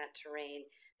navigating that terrain,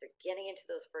 they're getting into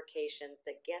those furcations,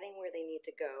 they're getting where they need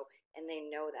to go, and they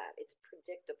know that. It's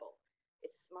predictable.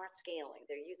 It's smart scaling.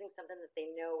 They're using something that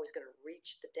they know is going to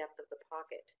reach the depth of the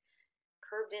pocket.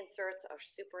 Curved inserts are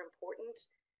super important,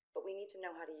 but we need to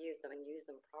know how to use them and use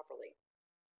them properly.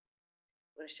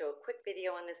 I'm going to show a quick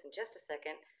video on this in just a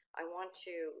second. I want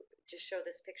to just show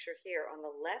this picture here. On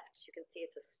the left, you can see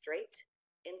it's a straight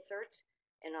insert,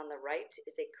 and on the right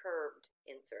is a curved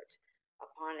insert.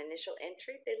 Upon initial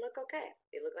entry, they look okay.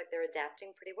 They look like they're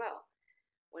adapting pretty well.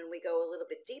 When we go a little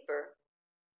bit deeper,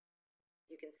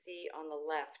 you can see on the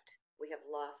left we have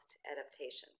lost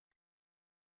adaptation.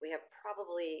 We have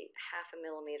probably 0.5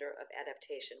 millimeter of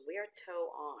adaptation. We are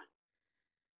toe on.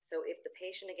 So if the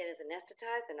patient again is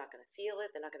anesthetized, they're not going to feel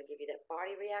it, they're not going to give you that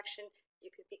body reaction.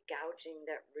 You could be gouging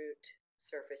that root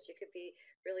surface. You could be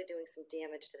really doing some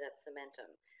damage to that cementum,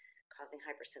 causing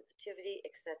hypersensitivity,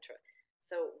 etc.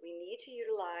 So we need to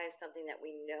utilize something that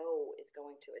we know is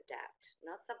going to adapt,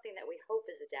 not something that we hope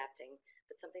is adapting,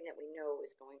 but something that we know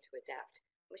is going to adapt.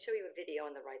 Let me show you a video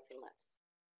on the rights and lefts.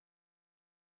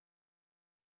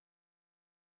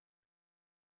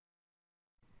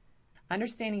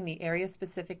 Understanding the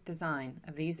area-specific design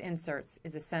of these inserts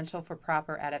is essential for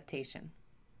proper adaptation.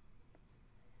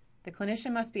 The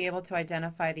clinician must be able to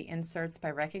identify the inserts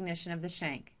by recognition of the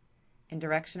shank and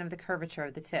direction of the curvature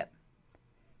of the tip.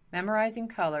 Memorizing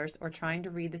colors or trying to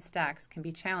read the stacks can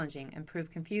be challenging and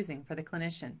prove confusing for the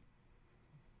clinician.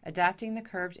 Adapting the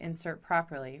curved insert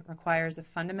properly requires a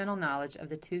fundamental knowledge of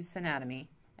the tooth's anatomy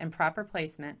and proper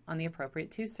placement on the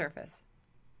appropriate tooth surface.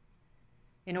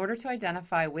 In order to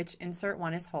identify which insert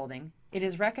one is holding, it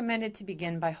is recommended to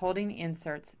begin by holding the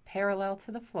inserts parallel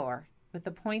to the floor with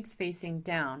the points facing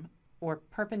down or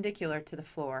perpendicular to the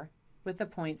floor with the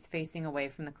points facing away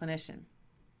from the clinician.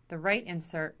 The right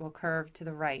insert will curve to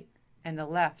the right and the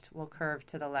left will curve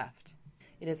to the left.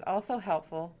 It is also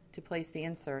helpful to place the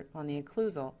insert on the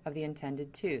occlusal of the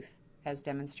intended tooth, as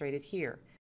demonstrated here,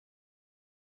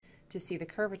 to see the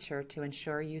curvature to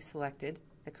ensure you selected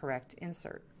the correct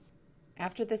insert.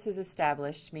 After this is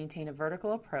established, maintain a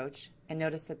vertical approach and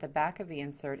notice that the back of the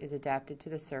insert is adapted to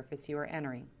the surface you are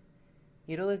entering.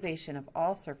 Utilization of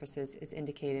all surfaces is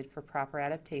indicated for proper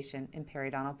adaptation in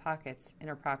periodontal pockets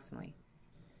interproximally.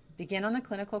 Begin on the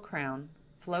clinical crown,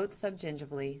 float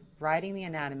subgingivally, riding the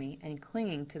anatomy and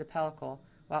clinging to the pellicle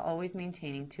while always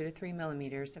maintaining 2 to 3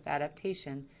 millimeters of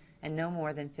adaptation and no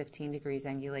more than 15 degrees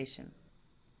angulation.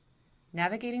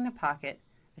 Navigating the pocket,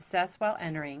 assess while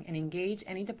entering and engage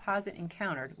any deposit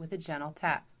encountered with a gentle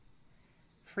tap.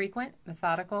 Frequent,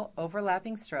 methodical,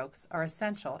 overlapping strokes are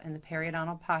essential in the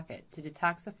periodontal pocket to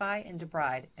detoxify and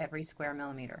debride every square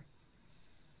millimeter.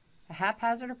 A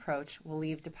haphazard approach will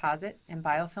leave deposit and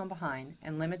biofilm behind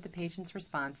and limit the patient's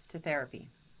response to therapy.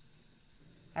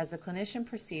 As the clinician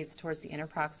proceeds towards the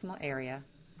interproximal area,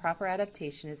 proper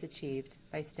adaptation is achieved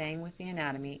by staying with the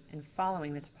anatomy and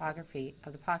following the topography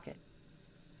of the pocket.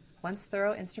 Once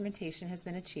thorough instrumentation has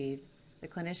been achieved, the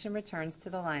clinician returns to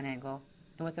the line angle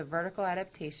and with a vertical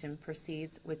adaptation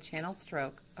proceeds with channel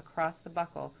stroke across the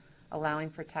buccal, allowing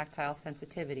for tactile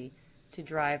sensitivity to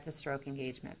drive the stroke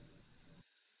engagement.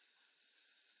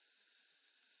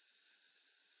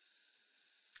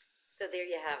 So there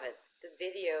you have it. The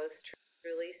videos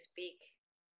truly speak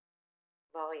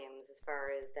volumes as far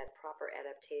as that proper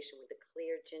adaptation with the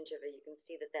clear gingiva. You can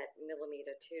see that that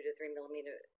millimeter, 2 to 3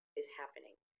 millimeter is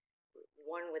happening.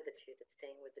 One with the tooth, it's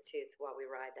staying with the tooth while we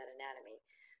ride that anatomy.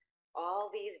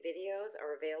 All these videos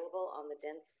are available on the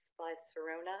Dentsply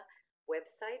Sirona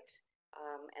website.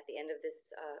 At the end of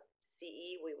this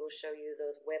CE, we will show you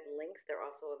those web links. They're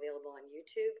also available on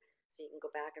YouTube, so you can go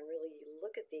back and really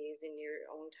look at these in your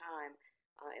own time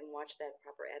and watch that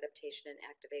proper adaptation and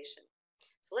activation.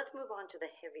 So let's move on to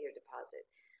the heavier deposit.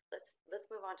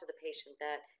 Let's move on to the patient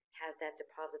that has that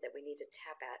deposit that we need to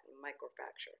tap at and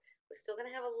microfracture. We're still going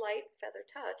to have a light feather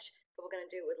touch, but we're going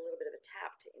to do it with a little bit of a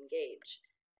tap to engage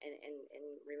and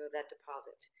remove that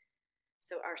deposit.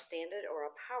 So our standard or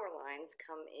our power lines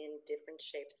come in different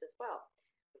shapes as well.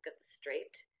 We've got the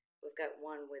straight, we've got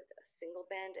one with a single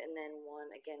bend, and then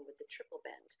one again with the triple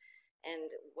bend.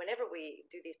 And whenever we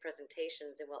do these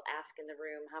presentations, and we'll ask in the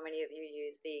room how many of you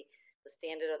use the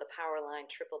standard or the power line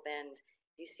triple bend,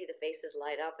 you see the faces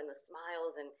light up and the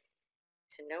smiles, and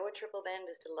to know a triple bend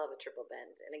is to love a triple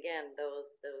bend. And again,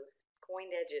 those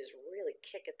coined edges really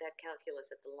kick at that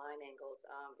calculus at the line angles.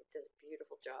 It does a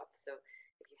beautiful job. So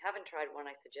if you haven't tried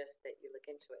one, I suggest that you look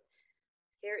into it.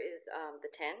 Here is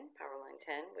the 10, power line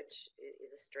 10, which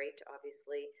is a straight,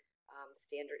 obviously,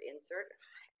 standard insert,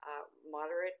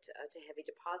 moderate to heavy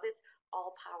deposits,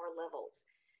 all power levels.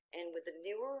 And with the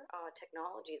newer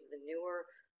technology, the newer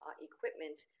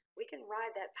equipment, we can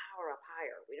ride that power up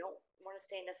higher. We don't want to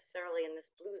stay necessarily in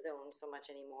this blue zone so much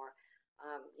anymore.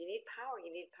 You need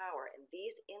power, and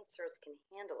these inserts can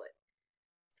handle it.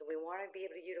 So we want to be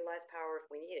able to utilize power if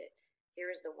we need it.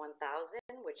 Here's the 1000,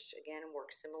 which again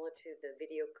works similar to the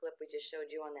video clip we just showed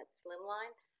you on that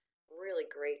slimline. Really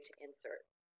great insert.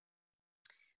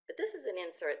 But this is an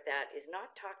insert that is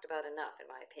not talked about enough,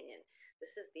 in my opinion.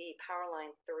 This is the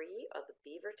Powerline 3 of the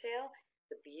beaver tail.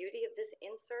 The beauty of this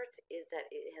insert is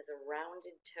that it has a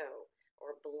rounded toe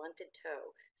or a blunted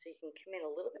toe, so you can come in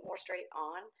a little bit more straight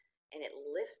on, and it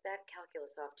lifts that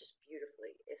calculus off just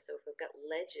beautifully. So if we've got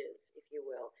ledges, if you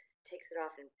will, it takes it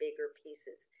off in bigger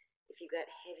pieces. If you've got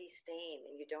heavy stain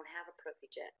and you don't have a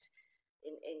prophyjet,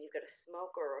 and you've got a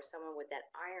smoker or someone with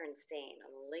that iron stain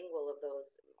on the lingual of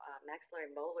those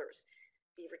maxillary molars,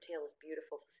 beaver tail is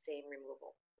beautiful for stain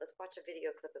removal. Let's watch a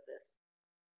video clip of this.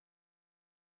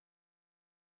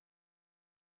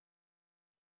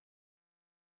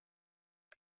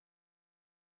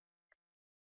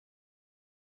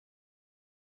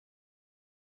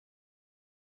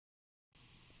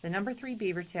 The number 3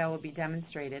 beaver tail will be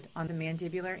demonstrated on the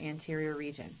mandibular anterior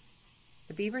region.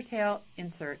 The beaver tail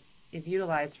insert is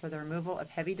utilized for the removal of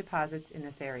heavy deposits in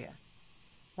this area.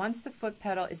 Once the foot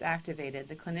pedal is activated,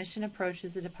 the clinician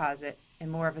approaches the deposit in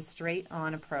more of a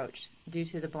straight-on approach due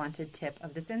to the blunted tip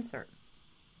of this insert.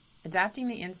 Adapting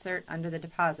the insert under the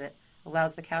deposit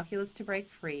allows the calculus to break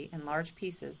free in large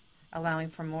pieces, allowing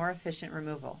for more efficient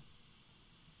removal.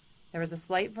 There is a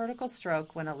slight vertical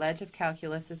stroke when a ledge of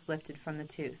calculus is lifted from the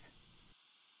tooth.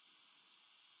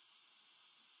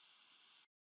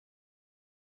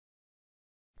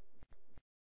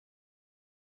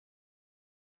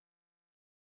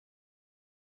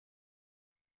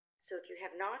 So if you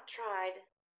have not tried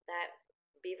that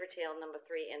beaver tail number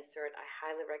 3 insert, I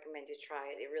highly recommend you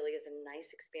try it. It really is a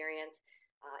nice experience,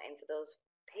 and for those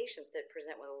patients that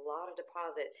present with a lot of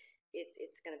deposit,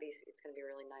 it's going to be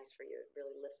really nice for you. It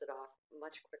really lifts it off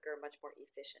much quicker, much more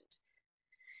efficient.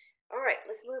 All right,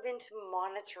 let's move into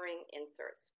monitoring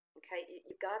inserts. Okay,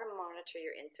 you've got to monitor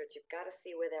your inserts. You've got to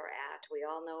see where they're at. We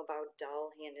all know about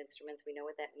dull hand instruments. We know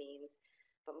what that means.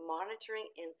 But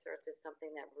monitoring inserts is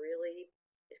something that really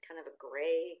is kind of a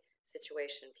gray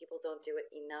situation. People don't do it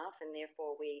enough, and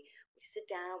therefore we sit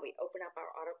down, we open up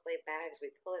our autoclave bags,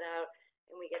 we pull it out,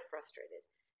 and we get frustrated.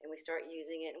 And we start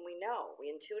using it, and we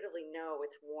intuitively know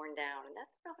it's worn down, and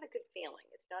that's not a good feeling.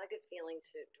 It's not a good feeling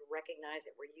to recognize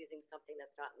that we're using something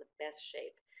that's not in the best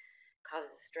shape. It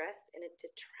causes stress, and it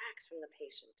detracts from the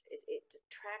patient. It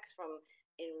detracts from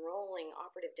enrolling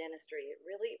operative dentistry.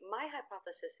 My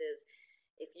hypothesis is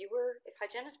if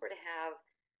hygienists were to have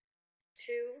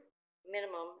 2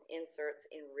 minimum inserts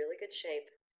in really good shape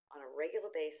on a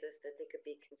regular basis that they could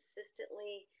be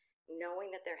consistently knowing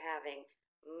that they're having,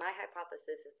 my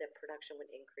hypothesis is that production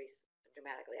would increase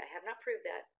dramatically. I have not proved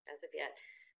that as of yet,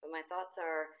 but my thoughts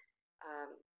are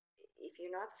if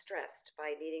you're not stressed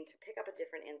by needing to pick up a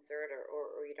different insert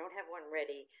or you don't have one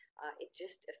ready, it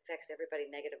just affects everybody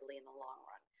negatively in the long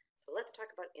run. So let's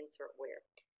talk about insert wear.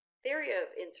 Theory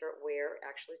of insert wear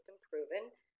actually has been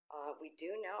proven. We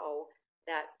do know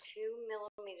that 2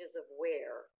 millimeters of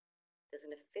wear, there's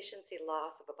an efficiency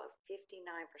loss of about 59%.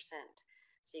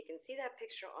 So you can see that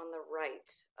picture on the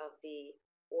right of the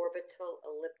orbital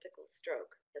elliptical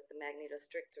stroke that the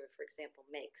magnetostrictor, for example,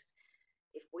 makes.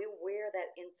 If we wear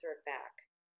that insert back,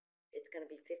 it's going to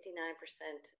be 59%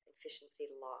 efficiency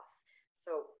loss.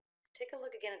 So take a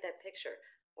look again at that picture.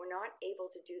 We're not able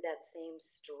to do that same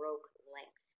stroke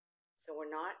length. So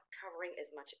we're not covering as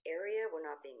much area, we're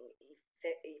not being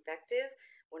effective,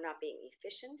 we're not being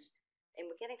efficient, and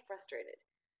we're getting frustrated.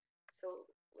 So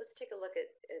let's take a look at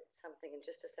something in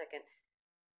just a second.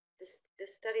 This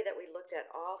study that we looked at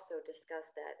also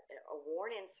discussed that a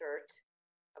worn insert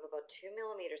of about 2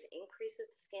 millimeters increases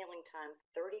the scaling time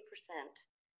 30%,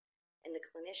 and the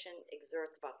clinician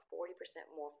exerts about 40%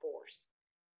 more force.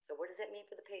 So what does that mean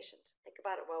for the patient? Think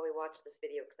about it while we watch this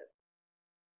video clip.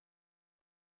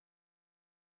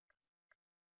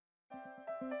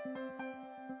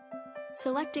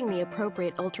 Selecting the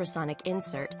appropriate ultrasonic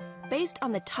insert based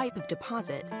on the type of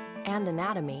deposit and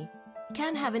anatomy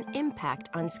can have an impact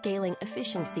on scaling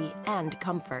efficiency and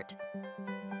comfort.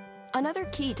 Another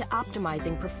key to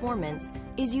optimizing performance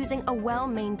is using a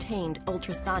well-maintained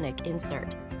ultrasonic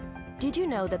insert. Did you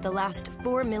know that the last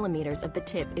 4 millimeters of the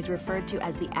tip is referred to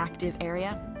as the active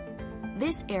area?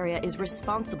 This area is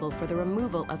responsible for the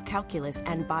removal of calculus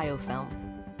and biofilm.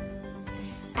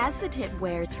 As the tip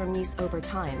wears from use over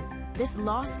time, this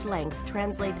lost length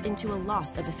translates into a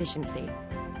loss of efficiency.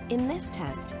 In this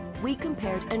test, we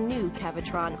compared a new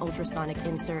Cavitron ultrasonic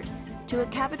insert to a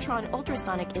Cavitron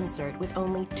ultrasonic insert with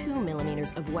only 2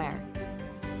 millimeters of wear.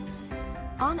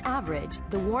 On average,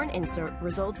 the worn insert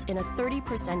results in a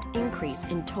 30% increase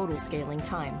in total scaling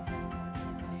time.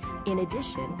 In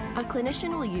addition, a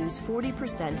clinician will use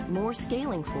 40% more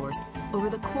scaling force over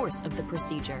the course of the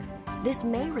procedure. This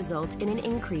may result in an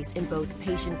increase in both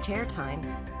patient chair time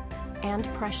and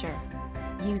pressure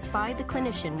used by the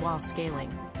clinician while scaling.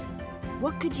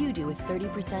 What could you do with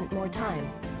 30% more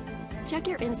time? Check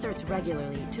your inserts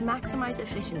regularly to maximize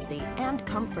efficiency and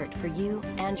comfort for you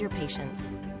and your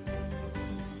patients.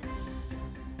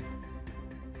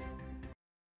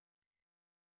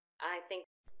 I think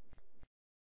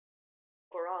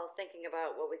we're all thinking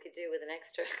about what we could do with an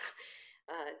extra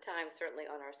time, certainly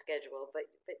on our schedule. But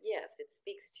yes, it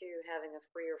speaks to having a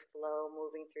freer flow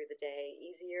moving through the day,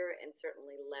 easier and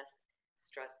certainly less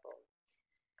stressful.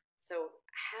 So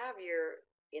have your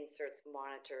inserts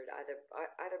monitored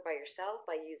either by yourself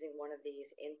by using one of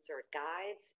these insert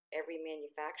guides. Every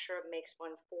manufacturer makes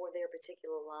one for their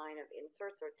particular line of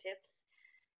inserts or tips.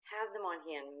 Have them on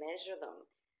hand, measure them.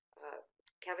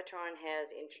 Cavitron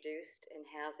has introduced and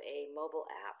has a mobile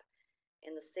app,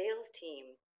 and the sales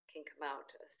team can come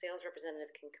out, a sales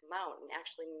representative can come out and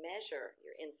actually measure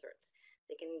your inserts.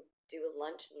 They can do a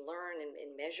lunch and learn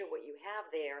and measure what you have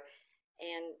there.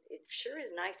 And it sure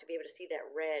is nice to be able to see that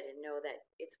red and know that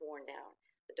it's worn down.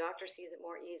 The doctor sees it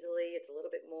more easily. It's a little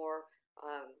bit more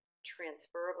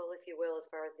transferable, if you will, as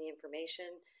far as the information.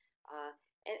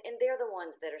 And they're the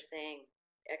ones that are saying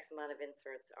X amount of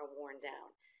inserts are worn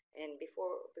down. And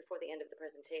before the end of the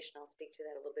presentation, I'll speak to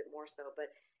that a little bit more so.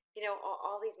 But, you know,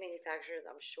 all these manufacturers,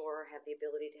 I'm sure, have the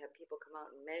ability to have people come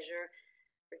out and measure.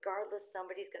 Regardless,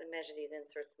 somebody's going to measure these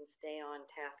inserts and stay on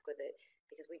task with it,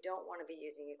 because we don't want to be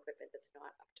using equipment that's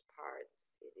not up to par.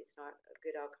 It's not a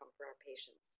good outcome for our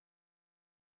patients.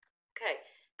 Okay,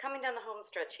 coming down the home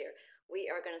stretch here,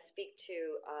 we are going to speak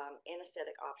to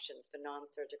anesthetic options for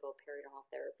non-surgical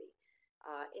periodontal therapy.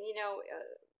 And you know,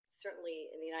 certainly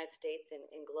in the United States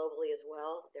and globally as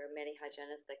well, there are many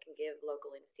hygienists that can give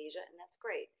local anesthesia, and that's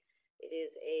great. It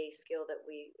is a skill that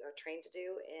we are trained to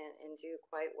do and do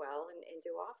quite well and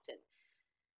do often.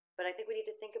 But I think we need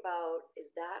to think about,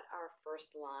 is that our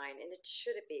first line? And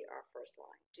should it be our first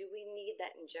line? Do we need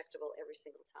that injectable every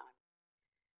single time?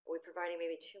 Are we providing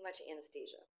maybe too much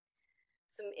anesthesia?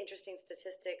 Some interesting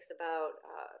statistics about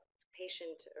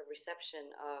patient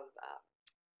reception of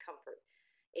comfort.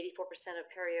 84% of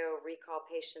perio recall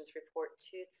patients report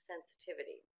tooth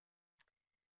sensitivity.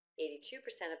 82%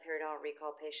 of periodontal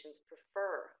recall patients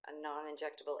prefer a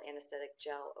non-injectable anesthetic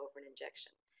gel over an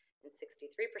injection. And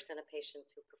 63% of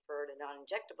patients who preferred a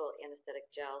non-injectable anesthetic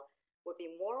gel would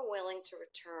be more willing to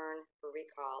return for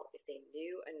recall if they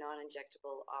knew a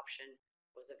non-injectable option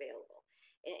was available.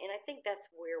 And I think that's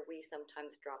where we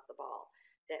sometimes drop the ball,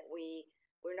 that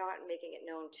we're not making it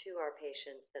known to our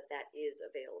patients that that is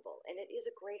available. And it is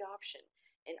a great option.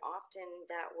 And often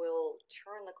that will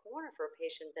turn the corner for a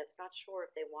patient that's not sure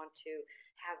if they want to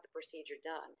have the procedure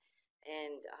done.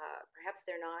 And perhaps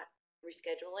they're not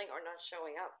rescheduling or not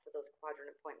showing up for those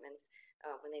quadrant appointments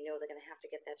when they know they're going to have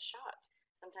to get that shot.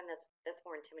 Sometimes that's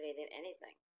more intimidating than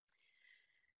anything.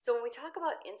 So when we talk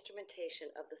about instrumentation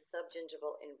of the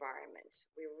subgingival environment,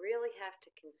 we really have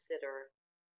to consider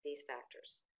these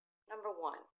factors. Number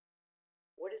one,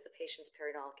 what is the patient's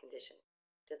periodontal condition?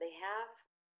 Do they have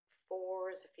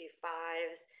 4s, a few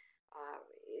 5s?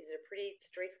 Is it a pretty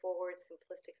straightforward,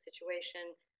 simplistic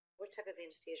situation? What type of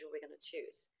anesthesia are we going to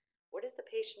choose? What is the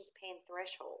patient's pain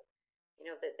threshold?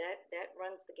 You know, that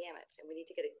runs the gamut, and we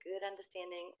need to get a good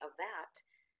understanding of that.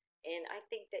 And I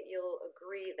think that you'll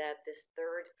agree that this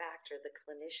third factor, the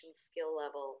clinician skill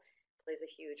level, plays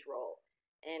a huge role.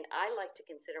 And I like to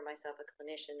consider myself a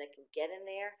clinician that can get in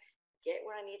there, get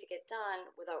what I need to get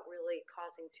done without really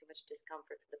causing too much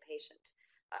discomfort for the patient.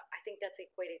 I think that's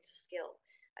equated to skill.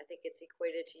 I think it's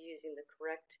equated to using the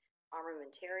correct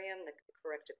armamentarium, the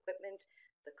correct equipment,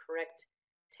 the correct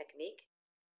technique.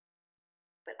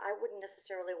 But I wouldn't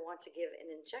necessarily want to give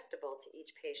an injectable to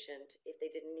each patient if they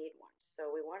didn't need one.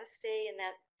 So we want to stay in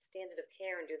that standard of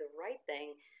care and do the right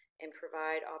thing and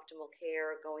provide optimal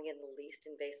care going in the least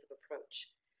invasive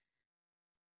approach.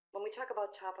 When we talk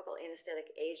about topical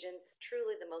anesthetic agents,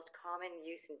 truly the most common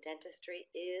use in dentistry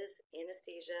is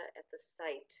anesthesia at the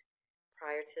site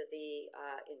prior to the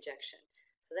injection.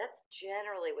 So that's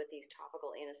generally what these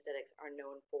topical anesthetics are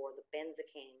known for, the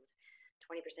benzocaines,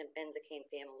 20% benzocaine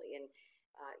family. And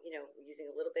you know, using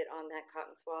a little bit on that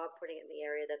cotton swab, putting it in the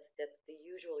area, that's the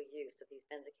usual use of these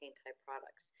benzocaine type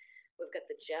products. We've got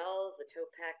the gels, the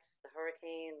Topex, the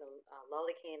Hurricane, the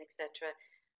Lollicaine, etc.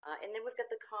 And then we've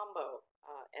got the combo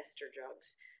ester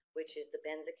drugs, which is the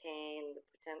benzocaine,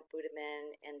 the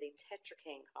butamine, and the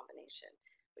tetracaine combination,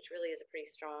 which really is a pretty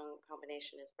strong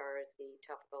combination as far as the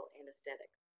topical anesthetic.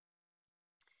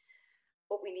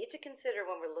 What we need to consider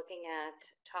when we're looking at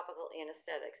topical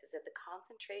anesthetics is that the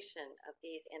concentration of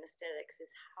these anesthetics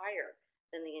is higher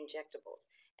than the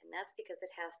injectables, and that's because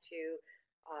it has to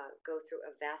go through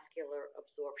a vascular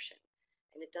absorption.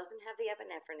 And it doesn't have the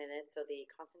epinephrine in it, so the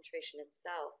concentration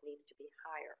itself needs to be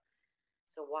higher.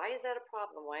 So why is that a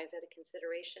problem? Why is that a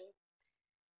consideration?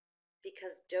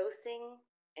 Because dosing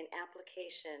and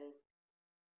application,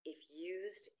 if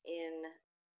used in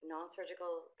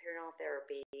non-surgical periodontal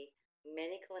therapy,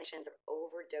 many clinicians are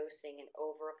overdosing and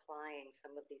over-applying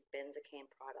some of these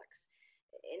benzocaine products.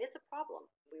 And it's a problem.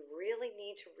 We really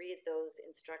need to read those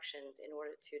instructions in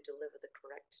order to deliver the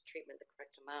correct treatment, the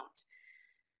correct amount.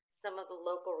 Some of the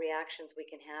local reactions we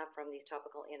can have from these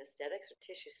topical anesthetics are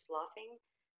tissue sloughing,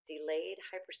 delayed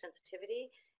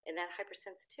hypersensitivity, and that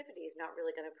hypersensitivity is not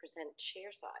really going to present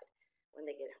chairside. When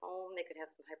they get home, they could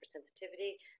have some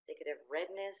hypersensitivity. They could have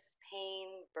redness,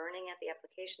 pain, burning at the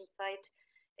application site.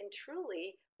 And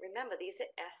truly, remember, these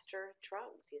are ester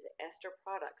drugs. These are ester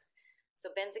products.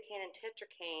 So benzocaine and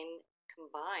tetracaine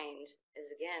combined is,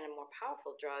 again, a more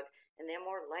powerful drug, and they're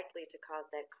more likely to cause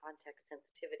that contact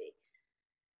sensitivity.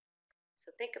 So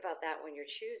think about that when you're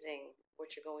choosing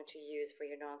what you're going to use for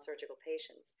your non-surgical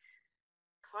patients.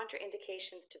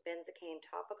 Contraindications to benzocaine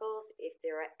topicals if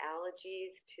there are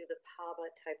allergies to the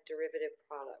PABA type derivative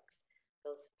products,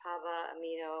 those PABA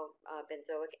amino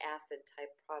benzoic acid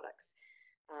type products.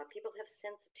 People have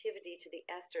sensitivity to the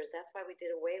esters. That's why we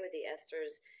did away with the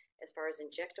esters as far as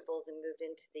injectables and moved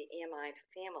into the amide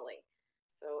family.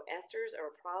 So esters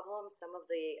are a problem. Some of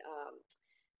the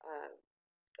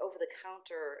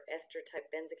over-the-counter ester type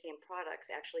benzocaine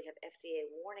products actually have FDA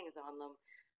warnings on them.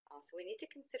 So we need to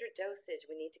consider dosage,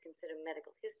 we need to consider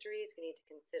medical histories, we need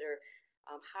to consider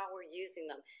how we're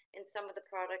using them. And some of the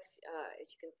products,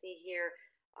 as you can see here,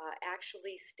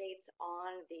 actually states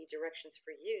on the directions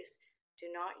for use, do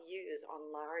not use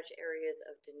on large areas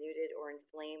of denuded or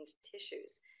inflamed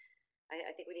tissues.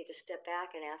 I think we need to step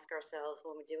back and ask ourselves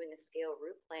when we're doing a scale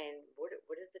root plane,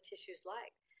 what is the tissues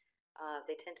like?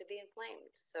 They tend to be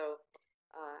inflamed. So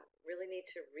really need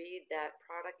to read that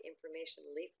product information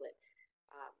leaflet.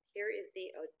 Here is the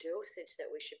dosage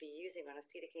that we should be using on a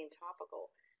acetylcholine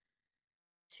topical.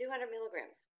 200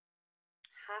 milligrams,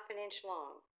 half an inch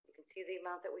long. You can see the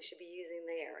amount that we should be using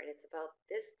there, and it's about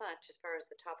this much as far as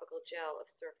the topical gel of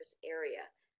surface area.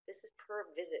 This is per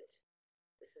visit.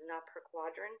 This is not per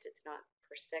quadrant, it's not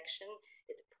per section,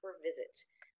 it's per visit.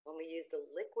 When we use the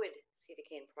liquid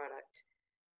acetylcholine product,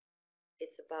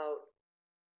 it's about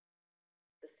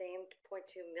the same 0.2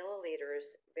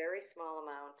 milliliters, very small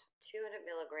amount, 200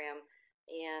 milligram,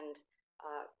 and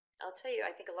I'll tell you, I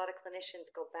think a lot of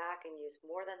clinicians go back and use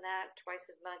more than that, twice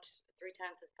as much, 3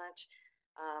 times as much,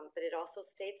 but it also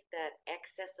states that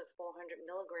excess of 400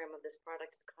 milligram of this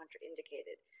product is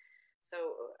contraindicated.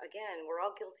 So again, we're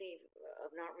all guilty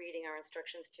of not reading our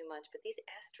instructions too much, but these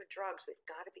ester drugs, we've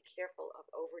got to be careful of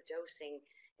overdosing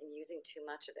and using too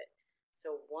much of it.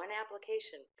 So one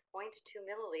application, 0.2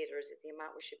 milliliters is the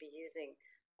amount we should be using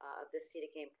of this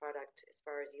acetylcholine product as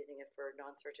far as using it for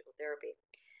non-surgical therapy.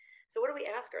 So what do we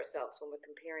ask ourselves when we're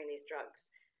comparing these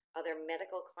drugs? Are there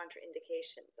medical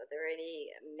contraindications? Are there any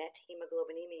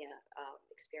methemoglobinemia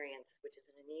experience, which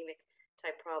is an anemic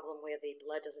type problem where the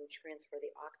blood doesn't transfer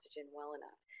the oxygen well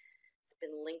enough? It's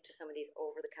been linked to some of these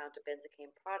over-the-counter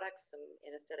benzocaine products, some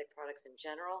anesthetic products in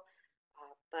general,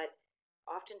 but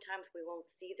oftentimes we won't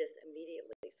see this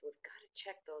immediately, so we've got to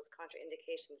check those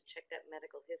contraindications, check that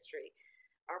medical history.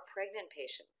 Our pregnant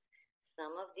patients,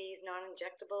 some of these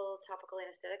non-injectable topical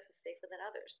anesthetics are safer than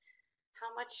others. How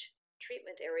much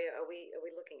treatment area are we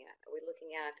looking at? Are we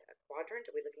looking at a quadrant?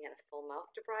 Are we looking at a full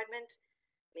mouth debridement?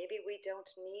 Maybe we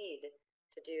don't need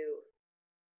to do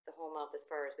the whole mouth as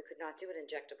far as we could not do an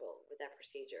injectable with that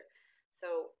procedure.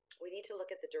 So we need to look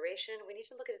at the duration. We need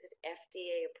to look at, is it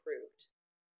FDA approved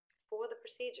for the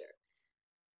procedure,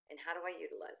 and how do I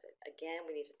utilize it? Again,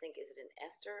 we need to think, is it an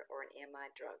ester or an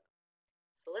amide drug?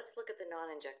 So let's look at the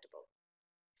non-injectable.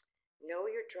 Know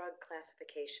your drug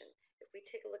classification. If we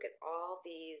take a look at all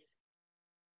these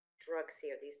drugs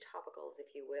here, these topicals,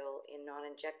 if you will, in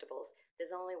non-injectables,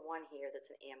 there's only one here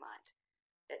that's an amide.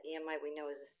 That amide we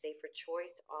know is a safer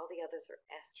choice. All the others are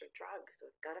ester drugs, so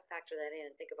we've got to factor that in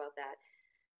and think about that,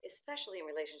 especially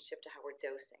in relationship to how we're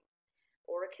dosing.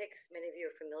 Orachix, many of you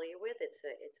are familiar with. It's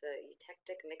a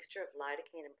eutectic mixture of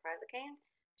lidocaine and prilocaine,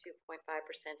 2.5%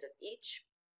 of each.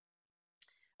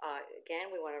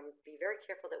 Again, we want to be very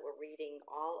careful that we're reading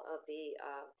all of the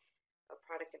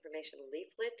product information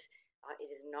leaflet.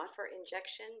 It is not for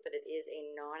injection, but it is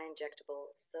a non-injectable,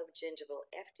 subgingival,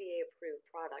 FDA-approved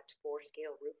product for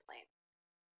scale root plane.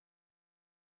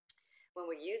 When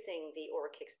we're using the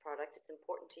Orachix product, it's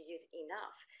important to use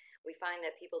enough. We find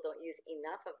that people don't use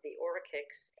enough of the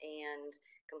Orachix and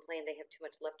complain they have too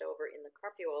much left over in the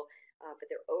carpule, but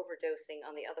they're overdosing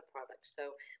on the other products.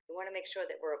 So we want to make sure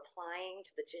that we're applying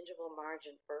to the gingival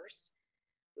margin first.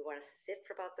 We want to sit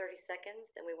for about 30 seconds,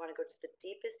 then we want to go to the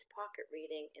deepest pocket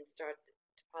reading and start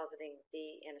depositing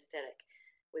the anesthetic.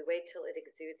 We wait till it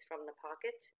exudes from the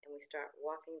pocket, and we start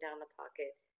walking down the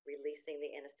pocket, releasing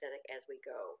the anesthetic as we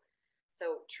go.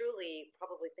 So truly,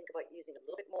 probably think about using a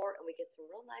little bit more, and we get some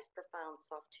real nice, profound,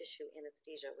 soft tissue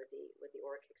anesthesia with the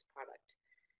Orachix product.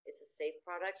 It's a safe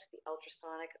product. The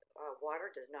ultrasonic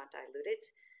water does not dilute it,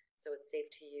 so it's safe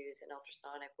to use an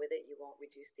ultrasonic with it. You won't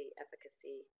reduce the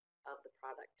efficacy of the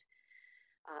product.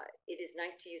 It is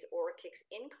nice to use Orachix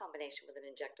in combination with an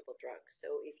injectable drug.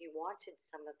 So if you wanted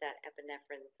some of that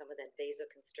epinephrine, some of that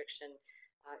vasoconstriction,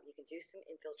 you can do some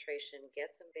infiltration,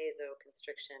 get some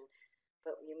vasoconstriction,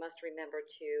 but you must remember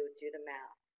to do the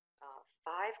math.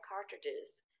 5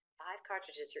 cartridges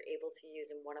you're able to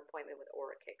use in one appointment with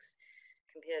Orachix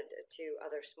compared to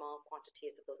other small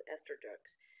quantities of those ester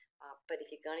drugs. But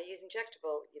if you're going to use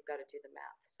injectable, you've got to do the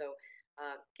math. So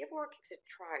give Orachix a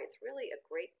try. It's really a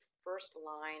great first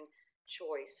line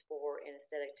choice for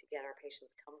anesthetic to get our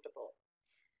patients comfortable.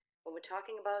 When we're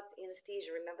talking about anesthesia,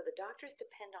 remember the doctors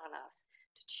depend on us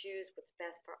to choose what's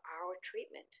best for our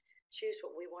treatment, choose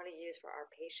what we want to use for our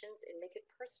patients, and make it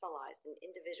personalized and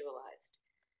individualized.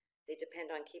 They depend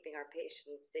on us keeping our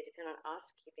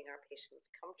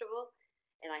patients comfortable,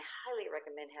 and I highly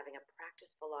recommend having a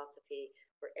practice philosophy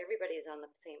where everybody is on the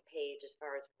same page as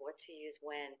far as what to use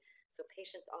when, so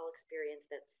patients all experience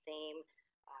that same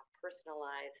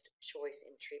personalized choice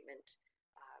in treatment,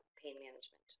 pain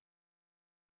management.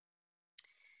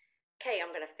 Okay, I'm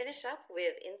going to finish up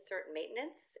with insert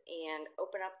maintenance and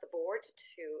open up the board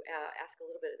to ask a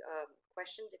little bit of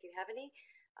questions if you have any.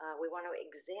 We want to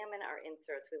examine our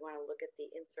inserts. We want to look at the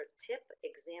insert tip,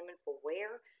 examine for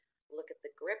wear, look at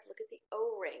the grip, look at the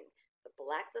O-ring. The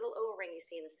black little O-ring you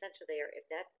see in the center there, if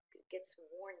that gets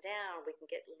worn down, we can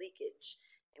get leakage.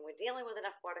 And we're dealing with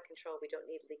enough water control, we don't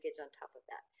need leakage on top of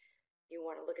that. You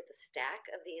want to look at the stack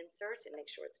of the insert and make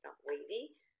sure it's not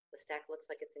wavy. The stack looks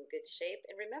like it's in good shape.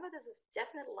 And remember, there's this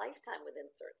definite lifetime with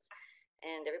inserts.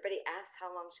 And everybody asks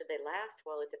how long should they last?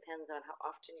 Well, it depends on how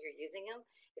often you're using them.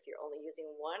 If you're only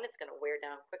using one, it's going to wear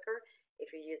down quicker.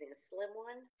 If you're using a slim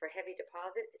one for heavy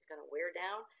deposit, it's going to wear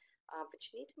down. But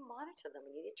you need to monitor them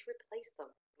and you need to replace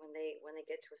them when they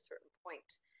get to a certain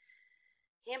point.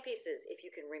 Handpieces, if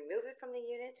you can remove it from the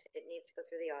unit, it needs to go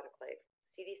through the autoclave.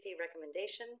 CDC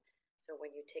recommendation, so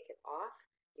when you take it off,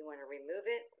 you want to remove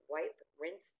it, wipe,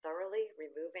 rinse thoroughly,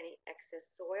 remove any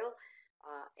excess soil.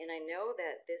 And I know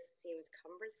that this seems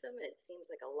cumbersome and it seems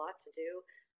like a lot to do,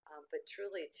 but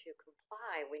truly to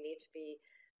comply, we need to be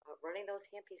running those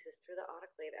handpieces through the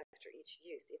autoclave after each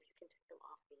use, if you can take them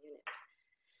off the unit.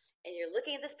 And you're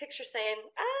looking at this picture saying,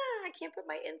 I can't put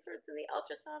my inserts in the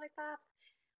ultrasonic bath.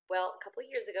 Well, a couple of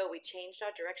years ago, we changed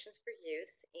our directions for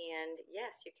use, and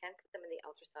yes, you can put them in the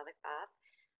ultrasonic bath,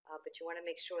 but you want to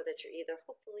make sure that you're either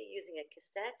hopefully using a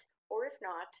cassette, or if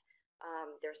not,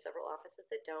 there are several offices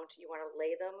that don't. You want to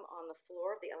lay them on the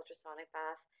floor of the ultrasonic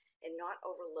bath and not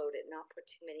overload it, not put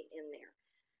too many in there.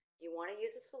 You want to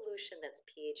use a solution that's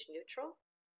pH neutral.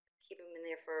 Keep them in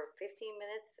there for 15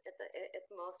 minutes at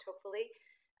the most, hopefully,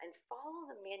 and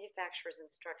follow the manufacturer's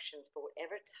instructions for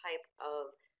whatever type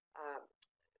of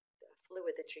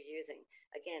fluid that you're using.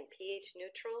 Again, pH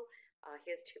neutral.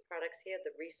 Here's 2 products here.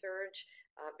 The Resurge,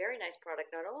 very nice product.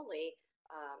 Not only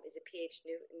is it pH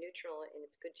neutral and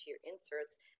it's good to your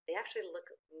inserts, they actually look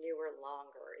newer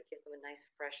longer. It gives them a nice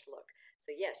fresh look. So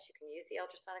yes, you can use the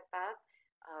ultrasonic bath,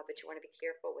 but you want to be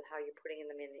careful with how you're putting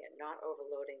them in there, not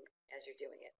overloading as you're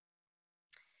doing it.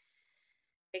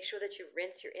 Make sure that you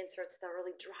rinse your inserts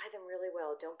thoroughly, dry them really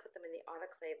well. Don't put them in the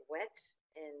autoclave wet,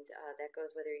 and that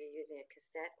goes whether you're using a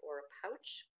cassette or a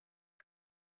pouch.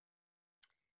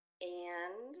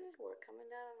 And we're coming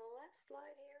down on the last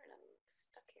slide here, and I'm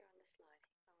stuck here on this slide.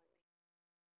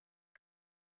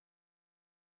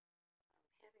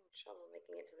 I'm having trouble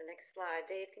making it to the next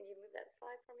slide. Dave, can you move that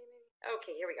slide for me maybe?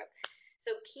 Okay, here we go.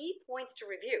 So key points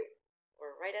to review.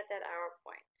 We're right at that hour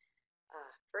point.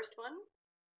 First one,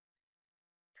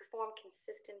 perform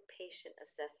consistent patient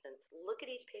assessments. Look at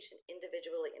each patient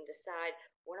individually and decide,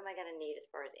 what am I going to need as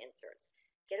far as inserts?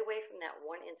 Get away from that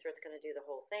one insert that's going to do the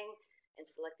whole thing and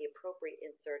select the appropriate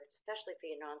insert, especially for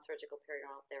your non-surgical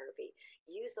periodontal therapy.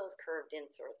 Use those curved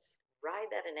inserts. Ride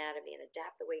that anatomy and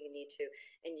adapt the way you need to,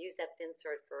 and use that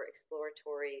thin-sert for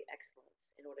exploratory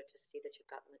excellence in order to see that you've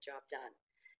gotten the job done.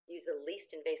 Use the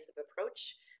least invasive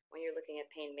approach when you're looking at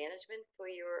pain management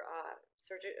for your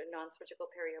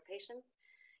non-surgical perio patients.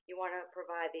 You want to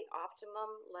provide the optimum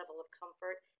level of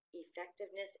comfort,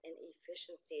 effectiveness, and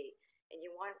efficiency, and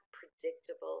you want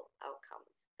predictable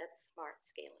outcomes. That's smart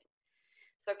scaling.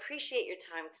 So I appreciate your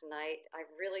time tonight. I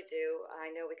really do. I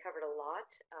know we covered a lot.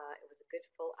 It was a good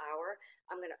full hour.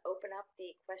 I'm going to open up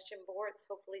the question boards.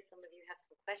 Hopefully some of you have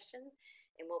some questions,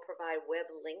 and we'll provide web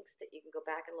links that you can go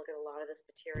back and look at a lot of this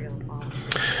material.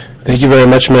 Thank you very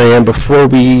much, Marianne. Before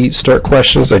we start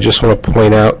questions, I just want to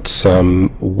point out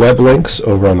some web links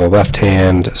over on the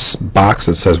left-hand box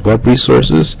that says web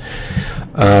resources.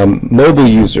 Mobile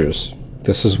users,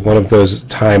 this is one of those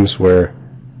times where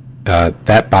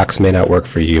that box may not work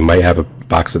for you. You might have a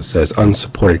box that says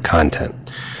unsupported content.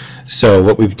 So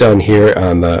what we've done here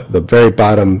on the very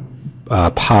bottom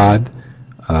pod,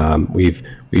 we've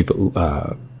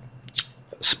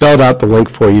spelled out the link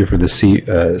for you for the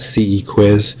CE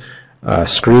quiz.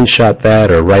 Screenshot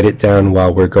that or write it down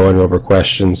while we're going over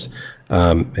questions,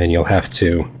 and you'll have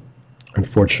to,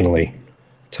 unfortunately,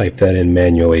 type that in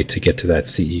manually to get to that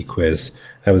CE quiz.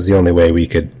 That was the only way we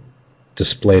could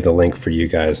display the link for you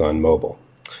guys on mobile.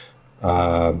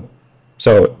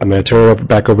 So I'm going to turn it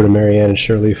back over to Marianne and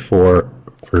Shirley for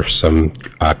some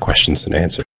questions and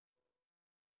answers.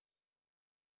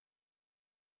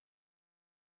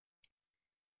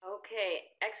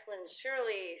 Okay, excellent.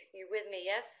 Shirley, you with me,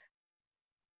 yes?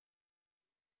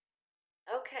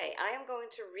 Okay, I am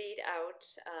going to read out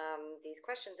these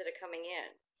questions that are coming in.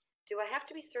 Do I have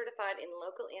to be certified in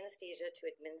local anesthesia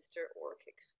to administer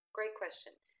Orchix? Great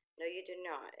question. No, you do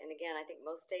not. And again, I think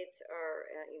most states are,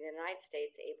 in the United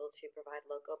States, able to provide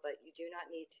local, but you do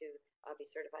not need to be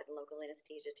certified in local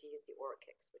anesthesia to use the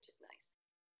Orchix, which is nice.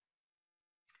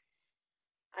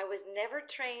 I was never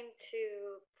trained to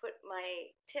put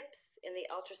my tips in the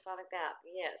ultrasonic bath.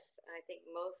 Yes, I think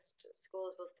most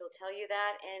schools will still tell you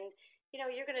that, and you know,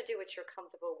 you're going to do what you're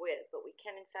comfortable with, but we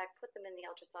can in fact put them in the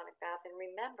ultrasonic bath. And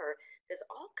remember, there's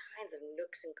all kinds of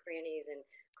nooks and crannies and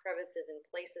crevices and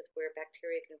places where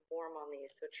bacteria can form on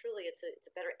these. So truly, it's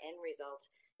a better end result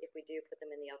if we do put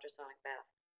them in the ultrasonic bath.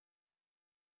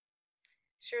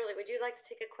 Shirley, would you like to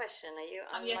take a question? Are you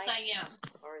on Yes, mic? I am.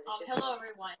 Or is it just Hello,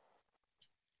 everyone.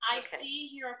 I Okay. see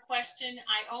here a question.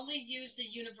 I only use the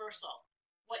universal.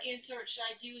 What insert should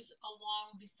I use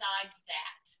along besides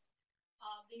that?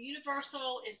 The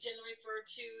universal is generally referred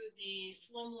to the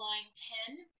slimline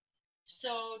 10.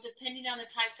 So depending on the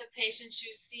types of patients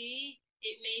you see,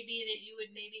 it may be that you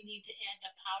would maybe need to add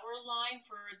the power line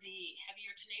for the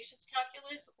heavier tenacious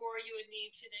calculus, or you would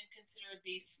need to then consider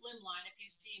the slim line if you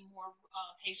see more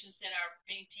patients that are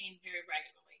maintained very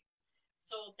regularly.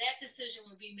 So that decision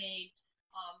would be made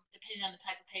depending on the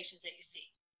type of patients that you see.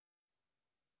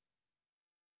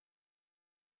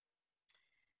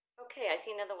 Okay, I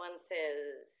see another one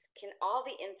says, can all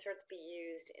the inserts be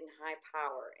used in high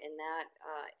power? And that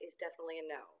is definitely a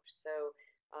no. So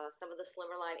some of the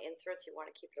slimmer line inserts, you want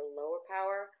to keep it a lower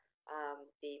power.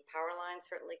 The power line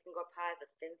certainly can go up high. The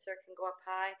thin cert can go up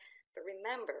high. But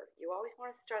remember, you always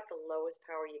want to start the lowest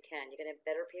power you can. You're going to have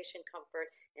better patient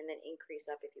comfort and then increase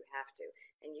up if you have to.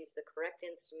 And use the correct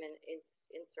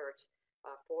insert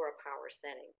for a power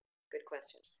setting. Good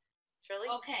question.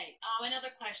 Shirley? Okay, another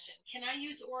question. Can I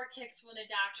use Orchix when the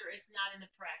doctor is not in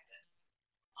the practice?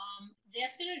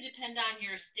 That's going to depend on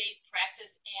your state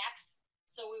practice acts.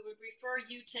 So we would refer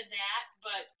you to that,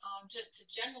 but just to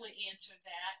generally answer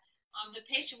that, the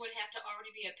patient would have to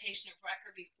already be a patient of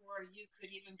record before you could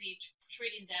even be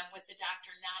treating them with the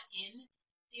doctor not in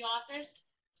the office.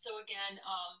 So again,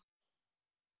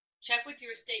 check with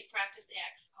your state practice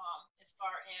acts as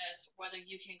far as whether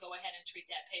you can go ahead and treat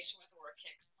that patient with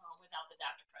Orchix without the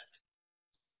doctor present.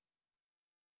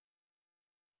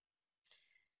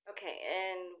 Okay,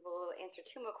 and we'll answer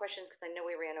two more questions because I know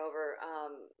we ran over.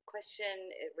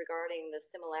 Question regarding the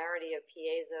similarity of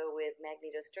piezo with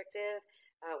magnetostrictive.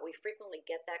 We frequently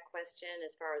get that question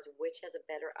as far as which has a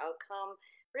better outcome.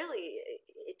 Really,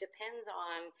 it depends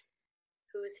on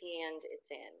whose hand it's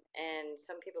in. And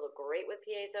some people are great with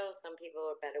piezo, some people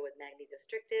are better with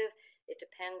magnetostrictive. It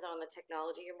depends on the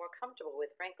technology you're more comfortable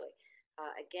with, frankly.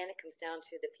 Again, it comes down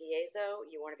to the piezo.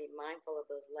 You want to be mindful of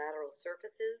those lateral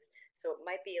surfaces, so it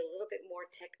might be a little bit more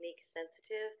technique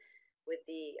sensitive. With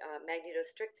the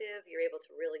magnetostrictive, you're able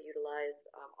to really utilize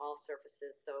all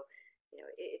surfaces. So, you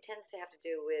know, it tends to have to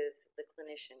do with the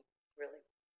clinician, really.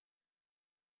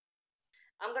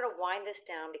 I'm going to wind this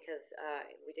down because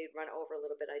we did run over a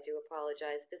little bit. I do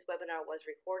apologize. This webinar was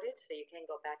recorded, so you can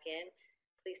go back in.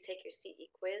 Please take your CE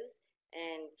quiz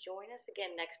and join us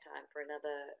again next time for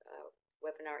another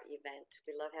webinar event.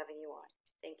 We love having you on.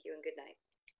 Thank you and good night.